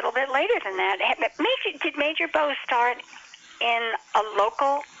a little bit later than that. Did Major Bose start in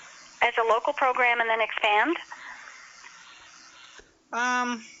as a local program and then expand?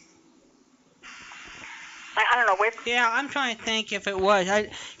 I don't know where. Yeah, I'm trying to think if it was.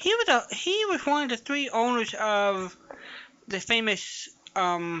 He was one of the three owners of the famous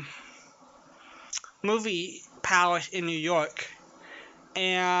movie palace in New York,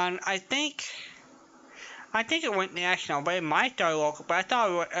 and I think it went national, but it might start local. But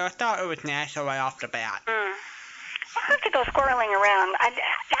I thought it was national right off the bat. I'll have to go squirreling around. I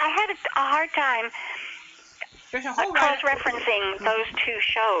had a hard time cross-referencing those two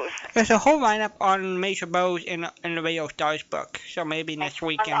shows. There's a whole lineup on Major Bose in the Radio Stars book, so maybe next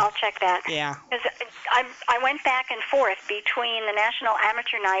weekend. I'll check that. Yeah. Because I went back and forth between the National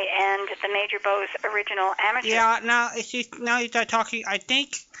Amateur Night and the Major Bose original amateur. Yeah. Now you start talking. I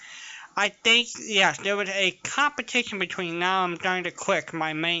think I think, yes, there was a competition between, now I'm trying to click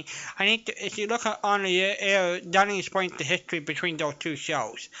my main, I need to, if you look on the air, Dunning explains the history between those two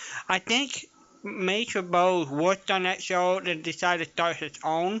shows. I think Major Bowes worked on that show, then decided to start his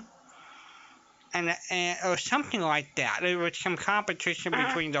own, and or something like that. There was some competition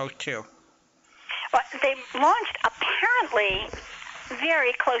between those two. Well, they launched apparently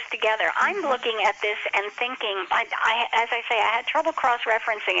very close together. I'm looking at this and thinking, as I say, I had trouble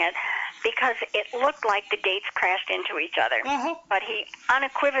cross-referencing it because it looked like the dates crashed into each other. But he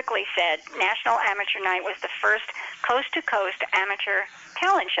unequivocally said National Amateur Night was the first coast-to-coast amateur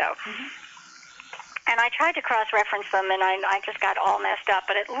talent show. And I tried to cross-reference them, and I just got all messed up.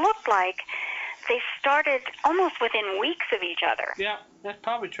 But it looked like they started almost within weeks of each other. Yeah, that's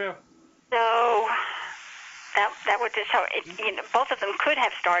probably true. So that would just how it, both of them could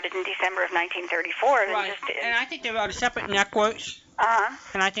have started in December of 1934. Right, and I think they were on separate networks.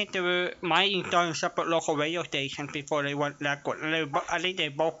 And I think they might even start on separate local radio stations before they went network. I think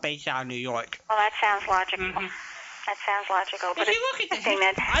they're both based out of New York. Well, that sounds logical. That sounds logical. But if you look at the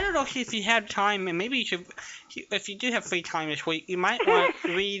I don't know if you had time, and maybe you should, if you do have free time this week, you might want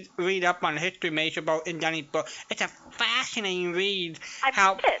to read up on the history of Major Bowes in Dunning's book. It's a fascinating read.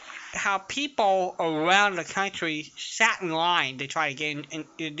 How people around the country sat in line to try to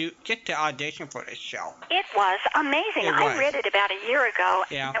get to audition for this show. It was amazing. I read it about a year ago.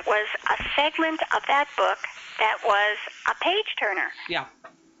 Yeah. It was a segment of that book that was a page turner. Yeah.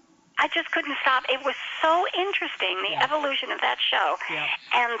 I just couldn't stop. It was so interesting, the evolution of that show,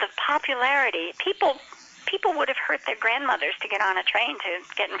 and the popularity. People would have hurt their grandmothers to get on a train to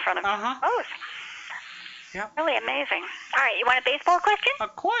get in front of both. Yeah. Really amazing. All right, you want a baseball question?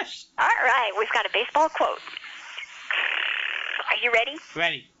 Of course. All right, we've got a baseball quote. Are you ready?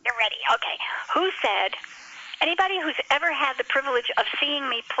 Ready. You're ready. Okay. Who said, anybody who's ever had the privilege of seeing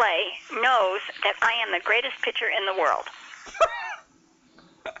me play knows that I am the greatest pitcher in the world?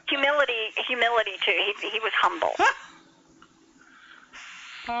 Humility too. He was humble. Gosh.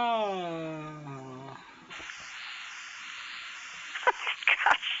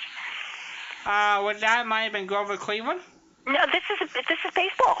 Well, that might have been Grover Cleveland. No, this is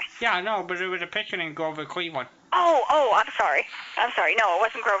baseball. Yeah, I know, but there was a pitcher named Grover Cleveland. Oh, I'm sorry. No, it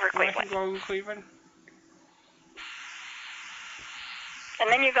wasn't Grover Cleveland. It wasn't Grover Cleveland. And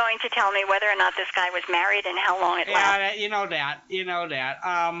then you're going to tell me whether or not this guy was married and how long it lasted. Yeah, you know that.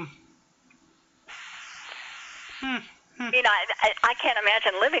 I can't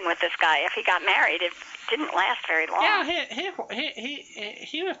imagine living with this guy. If he got married, it didn't last very long. Yeah,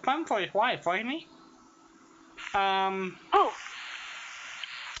 he was fun for his wife, wasn't he? Who?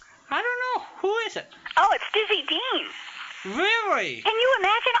 I don't know. Who is it? Oh, it's Dizzy Dean. Really? Can you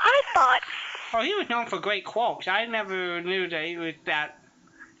imagine? I thought. Oh, he was known for great quotes. I never knew that he was that.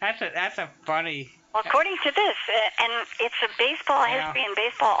 That's a funny. Well, according to this, and it's a baseball history and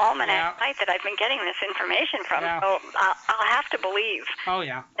baseball almanac site that I've been getting this information from, so I'll have to believe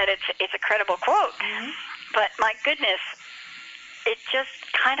that it's a credible quote. But my goodness, it just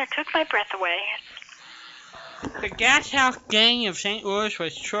kind of took my breath away. The Gas House Gang of St. Louis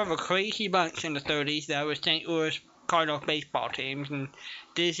was sort of a crazy bunch in the 30s. That was St. Louis Cardinals baseball teams, and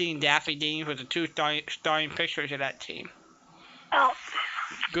Dizzy and Daffy Dean were the two starring pitchers of that team. Well,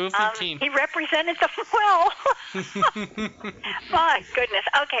 goofy team. He represented them well. My goodness.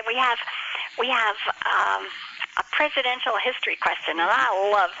 Okay, we have a presidential history question, and I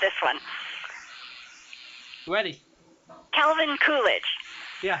love this one. Ready. Calvin Coolidge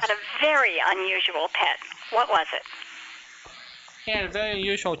had a very unusual pet. What was it? He had a very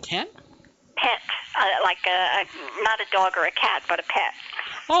unusual pet? Pet, like not a dog or a cat, but a pet.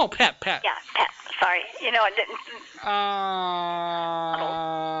 Oh, pet. Yeah, pet. Sorry. You know, it didn't.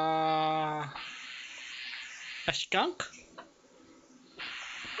 A skunk?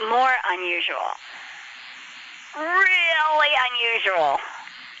 More unusual. Really unusual.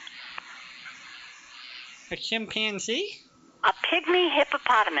 A chimpanzee? A pygmy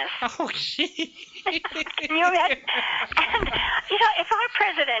hippopotamus. Oh, gee. Can you imagine? And, if our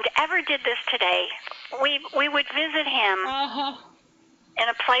president ever did this today, we would visit him in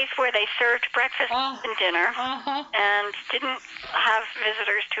a place where they served breakfast and dinner and didn't have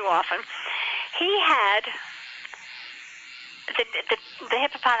visitors too often. He had, the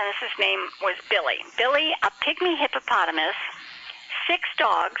hippopotamus's name was Billy. Billy, a pygmy hippopotamus, 6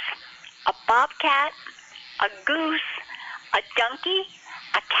 dogs, a bobcat, a goose, a donkey,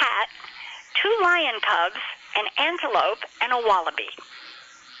 a cat, 2 lion cubs, an antelope, and a wallaby.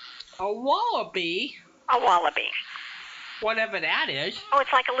 A wallaby? A wallaby. Whatever that is. Oh,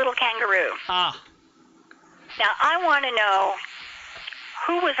 it's like a little kangaroo. Ah. Now, I want to know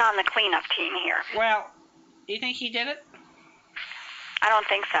Who was on the cleanup team here? Well, you think he did it? I don't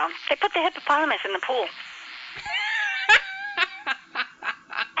think so. They put the hippopotamus in the pool.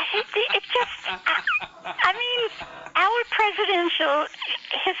 It's just, I mean, our presidential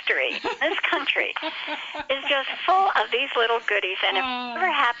history in this country is just full of these little goodies, and if it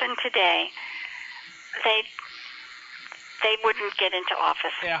ever happened today, they wouldn't get into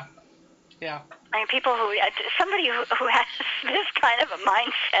office. Yeah. I mean, somebody who has this kind of a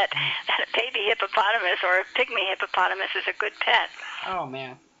mindset that a baby hippopotamus or a pygmy hippopotamus is a good pet. Oh,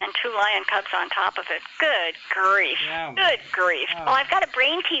 man. And 2 lion cubs on top of it. Good grief. Yeah, Good grief. Oh. Well, I've got a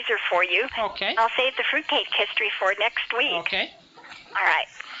brain teaser for you. Okay. I'll save the fruitcake history for next week. Okay. All right.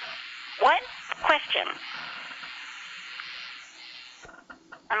 What question?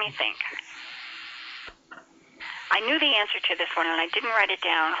 Let me think. I knew the answer to this one, and I didn't write it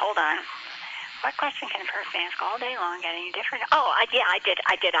down. Hold on. What question can a person ask all day long getting different? Oh, I did. I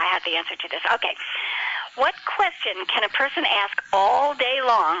had the answer to this. Okay. What question can a person ask all day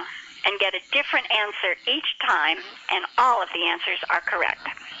long and get a different answer each time, and all of the answers are correct?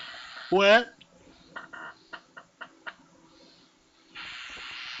 What?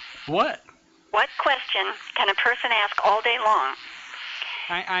 What question can a person ask all day long?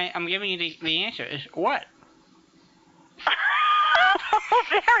 I'm giving you the answer. Is what? Oh,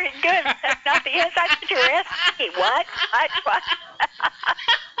 very good. That's not the answer. I thought you were asking me. What?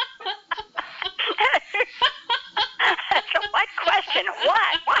 So what question?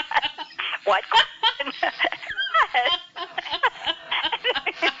 What question?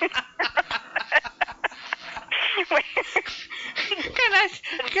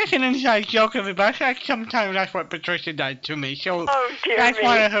 That's an inside joke, everybody. Sometimes that's what Patricia does to me. So dear that's me.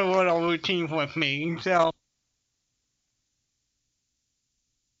 one of her little routines with me. So.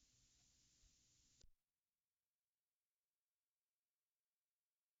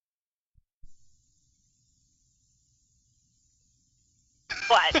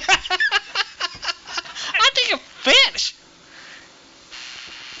 What? I think it fits.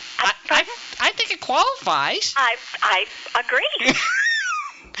 I think it qualifies. I agree.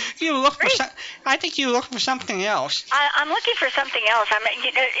 I think you look for something else. I'm looking for something else. I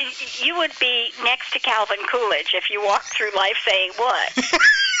mean, you would be next to Calvin Coolidge if you walked through life saying what?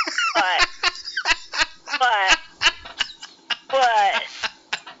 What?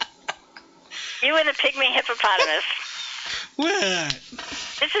 You and a pygmy hippopotamus. What?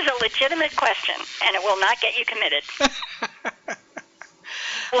 This is a legitimate question, and it will not get you committed.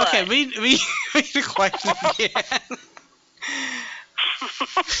 What? Okay, read the question again.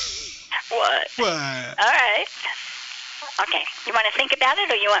 What? What? All right. Okay. You want to think about it,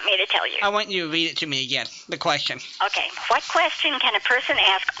 or you want me to tell you? I want you to read it to me again, the question. Okay. What question can a person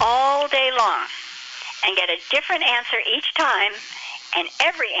ask all day long and get a different answer each time, and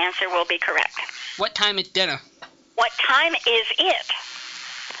every answer will be correct? What time is dinner? What time is it?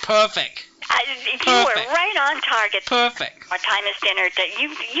 Perfect. You were right on target. Perfect. What time is dinner?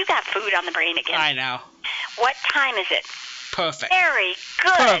 You got food on the brain again. I know. What time is it? Perfect. Very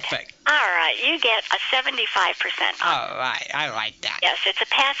good. Perfect. All right, you get a 75%. All right, I like that. Yes, it's a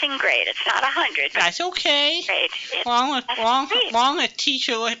passing grade. It's not 100. That's okay. Grade. Long as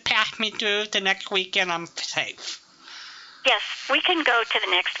teacher will pass me through the next weekend, I'm safe. Yes, we can go to the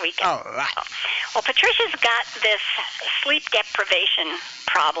next weekend. All right. Well, Patricia's got this sleep deprivation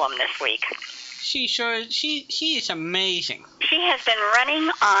problem this week. She is amazing. She has been running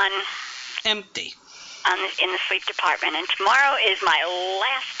on empty in the sleep department, and tomorrow is my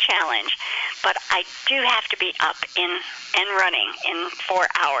last challenge. But I do have to be up and running in 4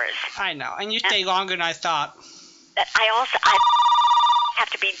 hours. I know, and you stay longer than I thought. I have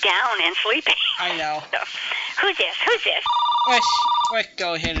to be down and sleeping. I know. So, who's this? Let's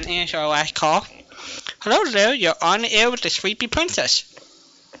go ahead and answer our last call. Hello there, you're on the air with the Sleepy Princess.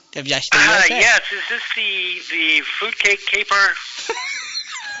 Yes, is this the fruitcake caper?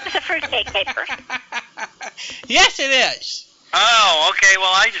 It's a fruitcake caper. Yes, it is. Oh, okay.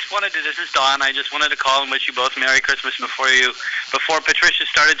 Well, this is Don. I just wanted to call and wish you both Merry Christmas before Patricia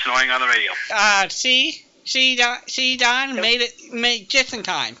started snoring on the radio. See, Don, made just in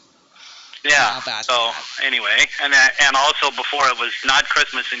time. Yeah. So anyway, and also before it was not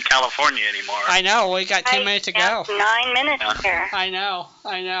Christmas in California anymore. I know. We got 10 minutes to go. 9 minutes here. I know.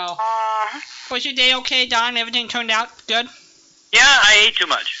 Was your day okay, Don? Everything turned out good? Yeah, I ate too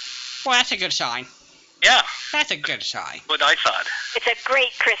much. Well, that's a good sign. Yeah. That's a good sign. What I thought. It's a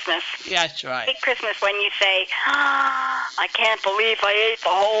great Christmas. Yeah, that's right. Great Christmas when you say, I can't believe I ate the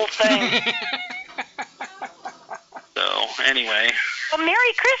whole thing. So, anyway. Well,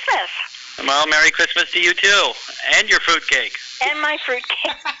 Merry Christmas. Well, Merry Christmas to you, too. And your fruitcake. And my fruit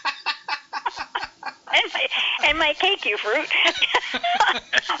cake. and my cake, you fruit.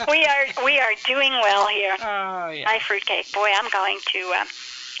 we are doing well here. Oh yeah. My fruit cake. Boy, I'm going to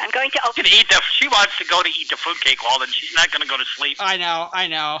open. She wants to go to eat the fruitcake, Walden. She's not going to go to sleep. I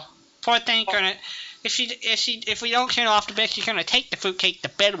know. Poor thing, gonna. If we don't turn off the bed, she's gonna take the fruitcake to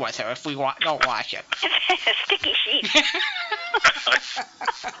bed with her if we don't wash it. Sticky sheet.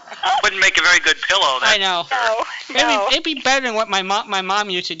 Wouldn't make a very good pillow. I know. No. It'd be better than what my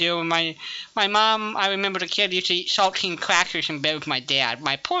mom used to do. My mom, I remember the kid used to eat saltine crackers in bed with my dad.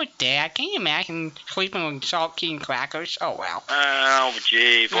 My poor dad. Can you imagine sleeping with saltine crackers? Oh well. Oh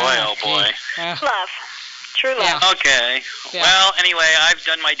gee, boy, oh boy. Love. True love. Yeah. Okay. Yeah. Well, anyway, I've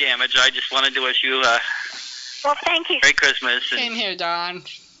done my damage. I just wanted to wish you well, thank you. Merry Christmas. Same here, Don.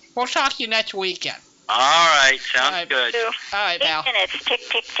 We'll talk to you next weekend. All right, sounds good. All right, pal. 8 minutes. Tick,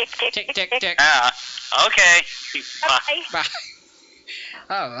 tick, tick, tick, Tick, tick, tick. Okay. Bye. Bye.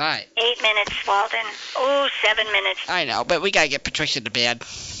 All right. 8 minutes, Walden. Ooh, 7 minutes. I know, but we gotta get Patricia to bed.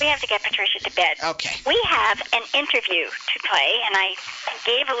 We have to get Patricia to bed. Okay. We have an interview to play, and I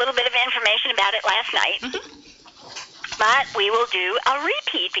gave a little bit of information about it last night. Mm-hmm. But we will do a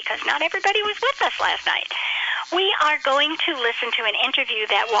repeat because not everybody was with us last night. We are going to listen to an interview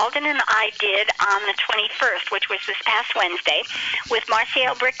that Walden and I did on the 21st, which was this past Wednesday, with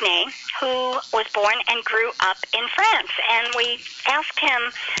Marcel Bricnet, who was born and grew up in France. And we asked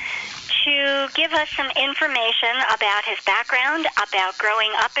him to give us some information about his background, about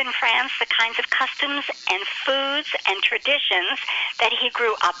growing up in France, the kinds of customs and foods and traditions that he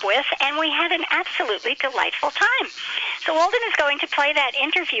grew up with, and we had an absolutely delightful time. So Walden is going to play that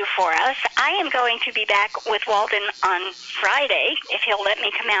interview for us. I am going to be back with Walden on Friday, if he'll let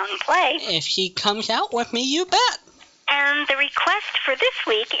me come out and play. If he comes out with me, you bet. And the request for this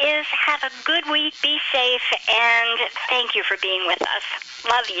week is have a good week, be safe, and thank you for being with us.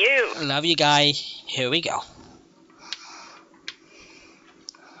 Love you. Love you guys. Here we go.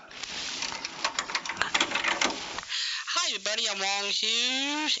 Hi everybody, I'm Walden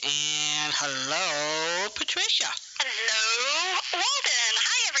Hughes, and hello, Patricia. Hello, Walden.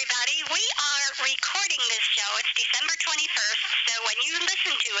 Hi, everybody. We are recording this show. It's December 21st, so when you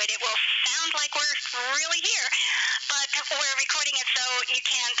listen to it, it will sound like we're really here. But we're recording it so you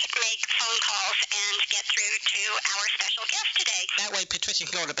can't make phone calls and get through to our special guest today. That way Patricia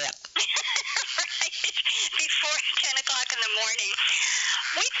can go to bed. Right, before 10 o'clock in the morning.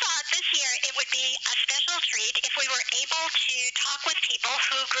 We thought this year it would be a special treat if we were able to talk with people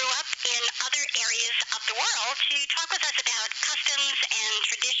who grew up in other areas of the world to talk with us about customs and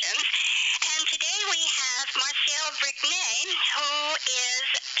traditions. And today we have Marcel Bricnet, who is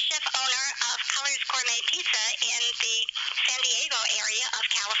chef owner of Colors Gourmet Pizza in the San Diego area of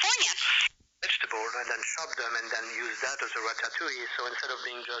California. Vegetable and then chop them and then use that as a ratatouille. So instead of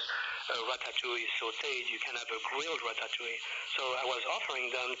being just a ratatouille sautéed, you can have a grilled ratatouille. So I was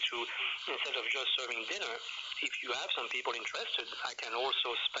offering them to, instead of just serving dinner, if you have some people interested, I can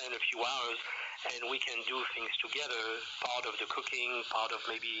also spend a few hours and we can do things together, part of the cooking, part of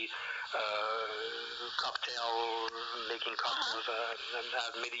maybe cocktail, making cocktails. I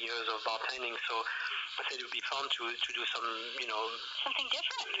have many years of bartending, so I said it would be fun to do some, something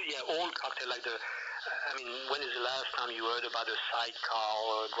different. Yeah, old cocktail like the. When is the last time you heard about a sidecar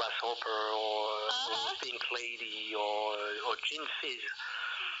or a grasshopper or pink lady or gin fizz?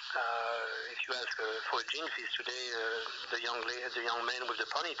 If you ask for a gin fizz today, the young man with the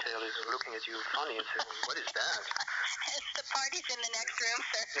ponytail is looking at you funny and saying, "What is that?" The party's in the next room,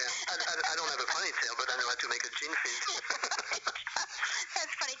 sir. Yeah, I don't have a ponytail, but I know how to make a gin fizz.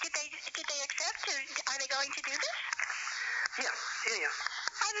 That's funny. Did they accept? Or are they going to do this? Yeah.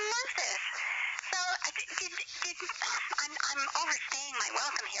 I love this. So I'm overstaying my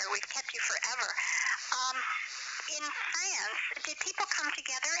welcome here. We've kept you forever. In France, did people come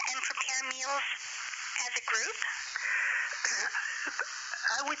together and prepare meals as a group?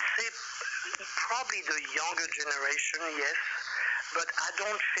 I would say probably the younger generation, yes, but I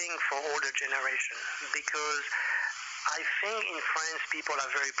don't think for older generation, because I think in France people are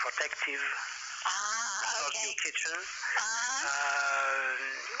very protective of your kitchen.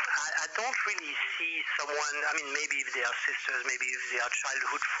 I don't really see someone, maybe if they are sisters, maybe if they are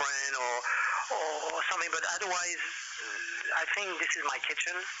childhood friend or something, but otherwise, I think this is my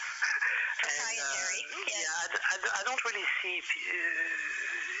kitchen. And, I don't really see.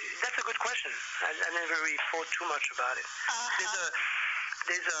 That's a good question. I never really thought too much about it.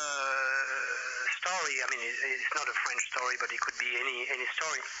 There's a story. It's not a French story, but it could be any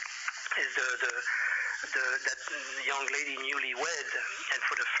story. Is that young lady newlywed, and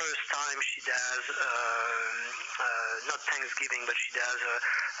for the first first time she does not Thanksgiving, but she does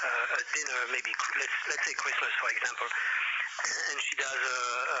a dinner, maybe let's say Christmas, for example, and she does a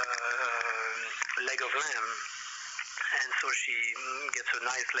leg of lamb. And so she gets a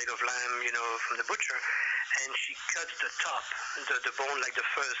nice leg of lamb, from the butcher, and she cuts the top, the bone, like the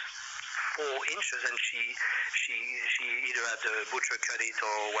first 4 inches, and she either at the butcher cut it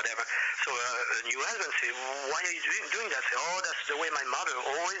or whatever. So a new husband say, why are you doing that? Say, oh, that's the way my mother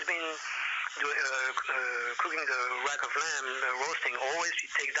always been cooking the rack of lamb, roasting. Always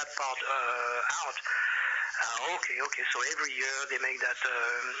she takes that part out. Okay. So every year they make that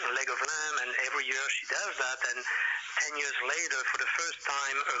leg of lamb, and every year she does that. And 10 years later, for the first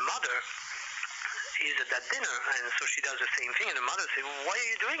time, her mother is at that dinner, and so she does the same thing. And the mother says, "Why are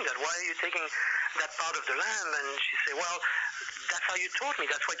you doing that? Why are you taking that part of the lamb?" And she said, "Well, that's how you taught me.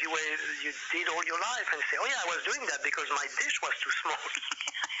 That's what you did all your life." And say, "Oh yeah, I was doing that because my dish was too small."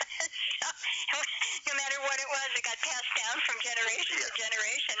 No matter what it was, it got passed down from generation to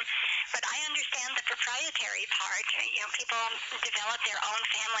generation. But I understand the proprietary part. People develop their own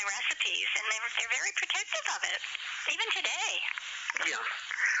family recipes, and they're very protective of it, even today. Yeah.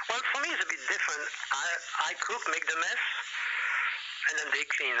 Well, for me, it's a bit different. I cook, make the mess, and then they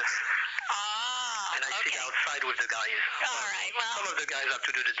clean. And I sit outside with the guys. All right. Well, some of the guys have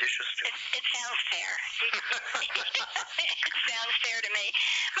to do the dishes too. It sounds fair. It sounds fair to me.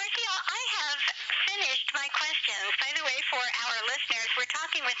 Martial, I have finished my questions. By the way, for our listeners, we're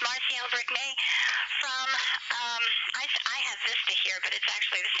talking with Martial Bricknay from, I have Vista here, but it's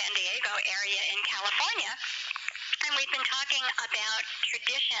actually the San Diego area in California. And we've been talking about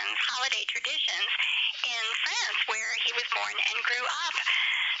traditions, holiday traditions in France, where he was born and grew up.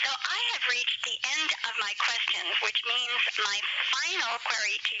 So I have reached the end of my questions, which means my final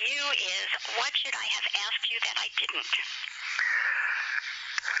query to you is, what should I have asked you that I didn't?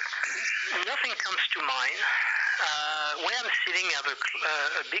 Nothing comes to mind. Where I'm sitting, I have a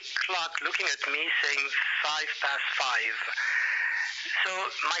big clock looking at me saying 5:05. So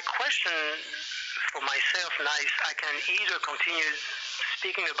my question for myself now is, I can either continue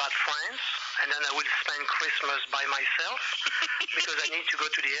speaking about France, and then I will spend Christmas by myself because I need to go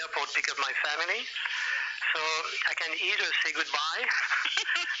to the airport, pick up my family. So I can either say goodbye,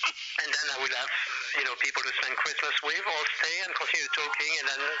 and then I will have people to spend Christmas with, or stay and continue talking, and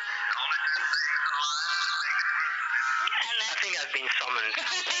then I think I've been summoned.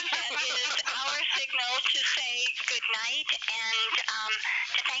 I think that is our signal to say good night, and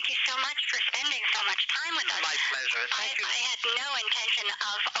to thank you so much for spending so much time with us. My pleasure. Thank you. I had no intention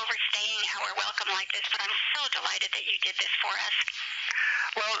of overstaying our welcome like this, but I'm so delighted that you did this for us.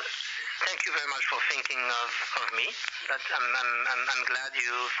 Well, thank you very much for thinking of me. I'm glad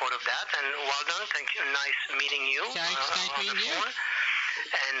you thought of that. And Walden, thank you. Nice meeting you. Nice meeting you.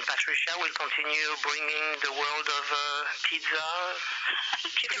 And Patricia will continue bringing the world of pizza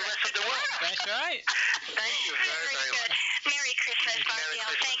to the rest of the world. That's right. Thank you very, very good. much. Merry Christmas,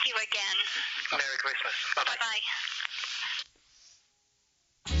 Martial. Thank you again. Merry Christmas. Bye-bye.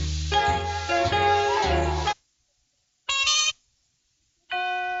 Bye-bye.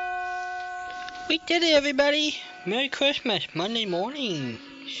 We did it, everybody. Merry Christmas. Monday morning.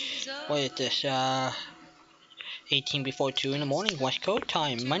 What is this? 18 before 2 in the morning, West Coast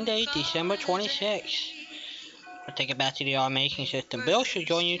time. Monday, December 26th. We'll take it back to the automation system. Bill should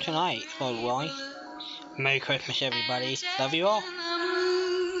join you tonight, Lord willing. Merry Christmas, everybody. Love you all.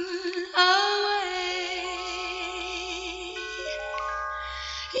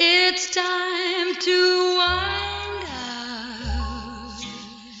 It's time to wind up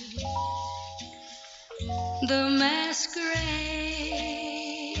the masquerade.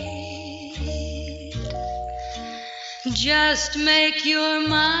 Just make your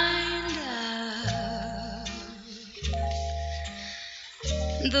mind up.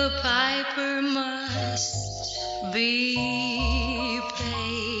 The piper must be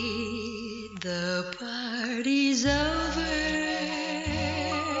paid. The party's over.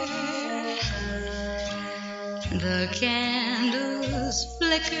 The candles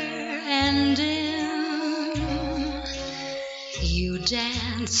flicker and dim. You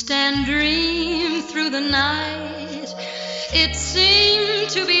danced and dreamed through the night. It seemed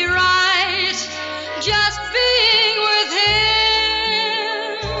to be right, just being with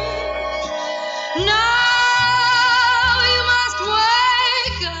him. Now you must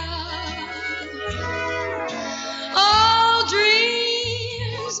wake up. All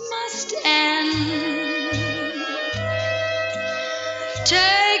dreams must end.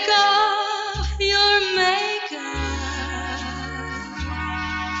 Take off your makeup.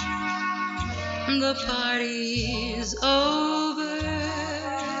 The party's over.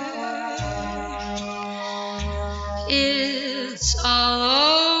 it's all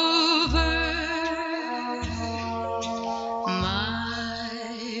over,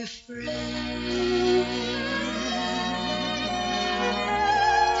 my friend.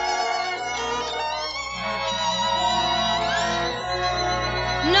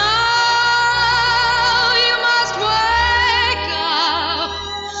 Now you must wake up,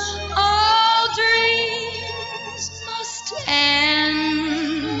 all dreams must end.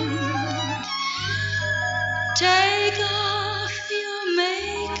 Take off your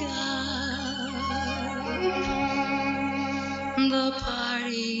makeup, the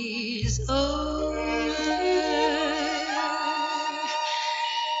party's over,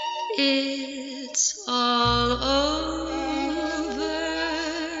 it's all over,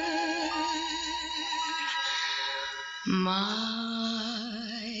 my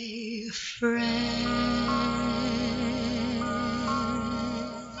friend.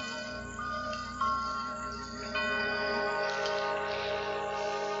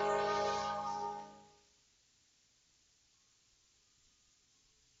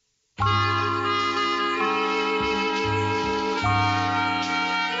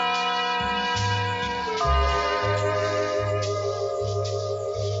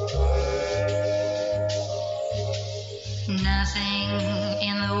 Nothing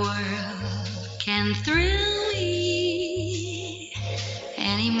in the world can thrill me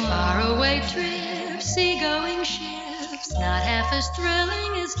anymore. Faraway trips, seagoing ships, not half as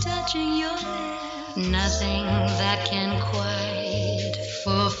thrilling as touching your lips. Nothing that can quite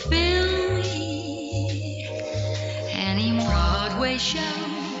fulfill me anymore. Broadway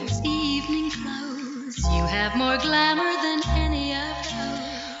shows, evening clothes, you have more glamour than any of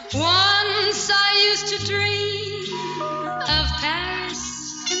those. Once I used to dream of Paris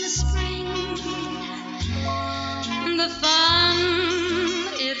in the spring, the fun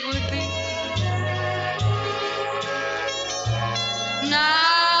it would be.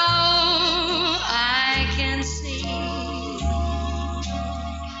 Now I can see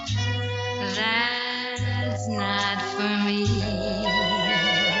that's not for me.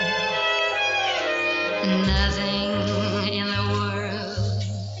 Nothing in the world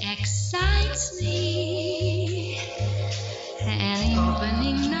excites me. Any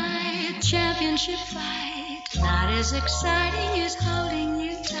opening night championship fight, not as exciting as holding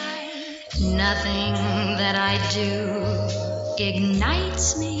you tight. Nothing that I do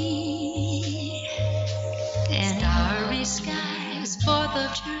ignites me. And starry skies, 4th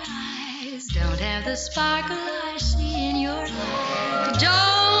of July's don't have the sparkle I see in your eyes.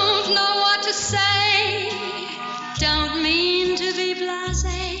 Don't know what to say, don't mean to be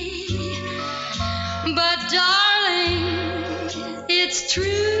blasé, but darling, it's true.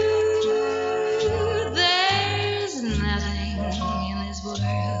 There's nothing in this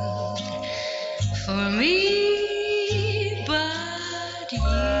world for me but you.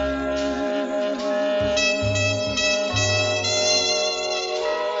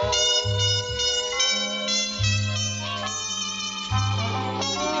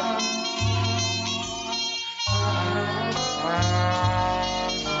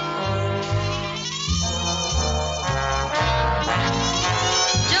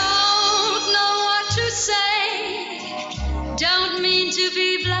 Don't know what to say, don't mean to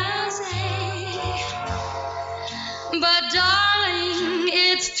be blasé, but darling,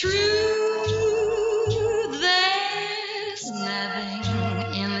 it's true. There's nothing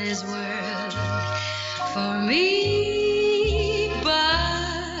in this world for me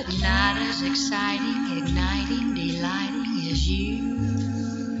but not as exciting, igniting, delighting as you.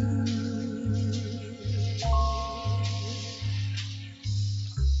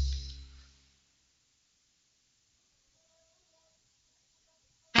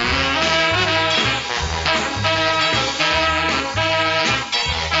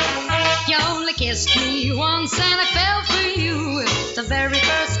 You only kissed me once and I fell for you the very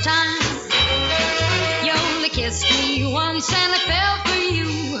first time. You only kissed me once and I fell for you.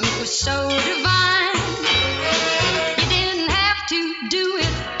 It was so divine. You didn't have to do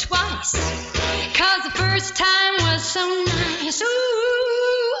it twice, 'cause the first time was so nice.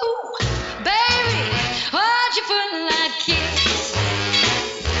 Ooh, baby, why'd you put that kiss?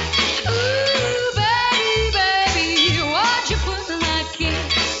 Ooh, baby, baby, why'd you put that kiss?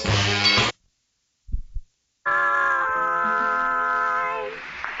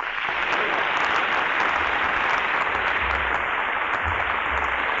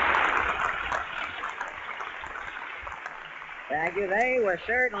 Thank you. They were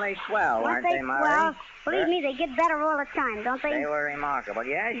certainly swell, weren't they, Murray? Well, believe me, they get better all the time, don't they? They were remarkable.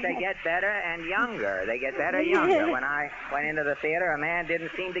 Yes, they get better and younger. They get better younger. When I went into the theater, a man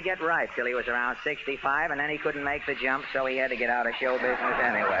didn't seem to get ripe till he was around 65, and then he couldn't make the jump, so he had to get out of show business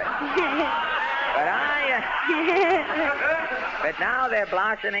anyway. But now they're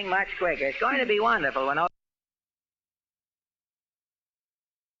blossoming much quicker. It's going to be wonderful when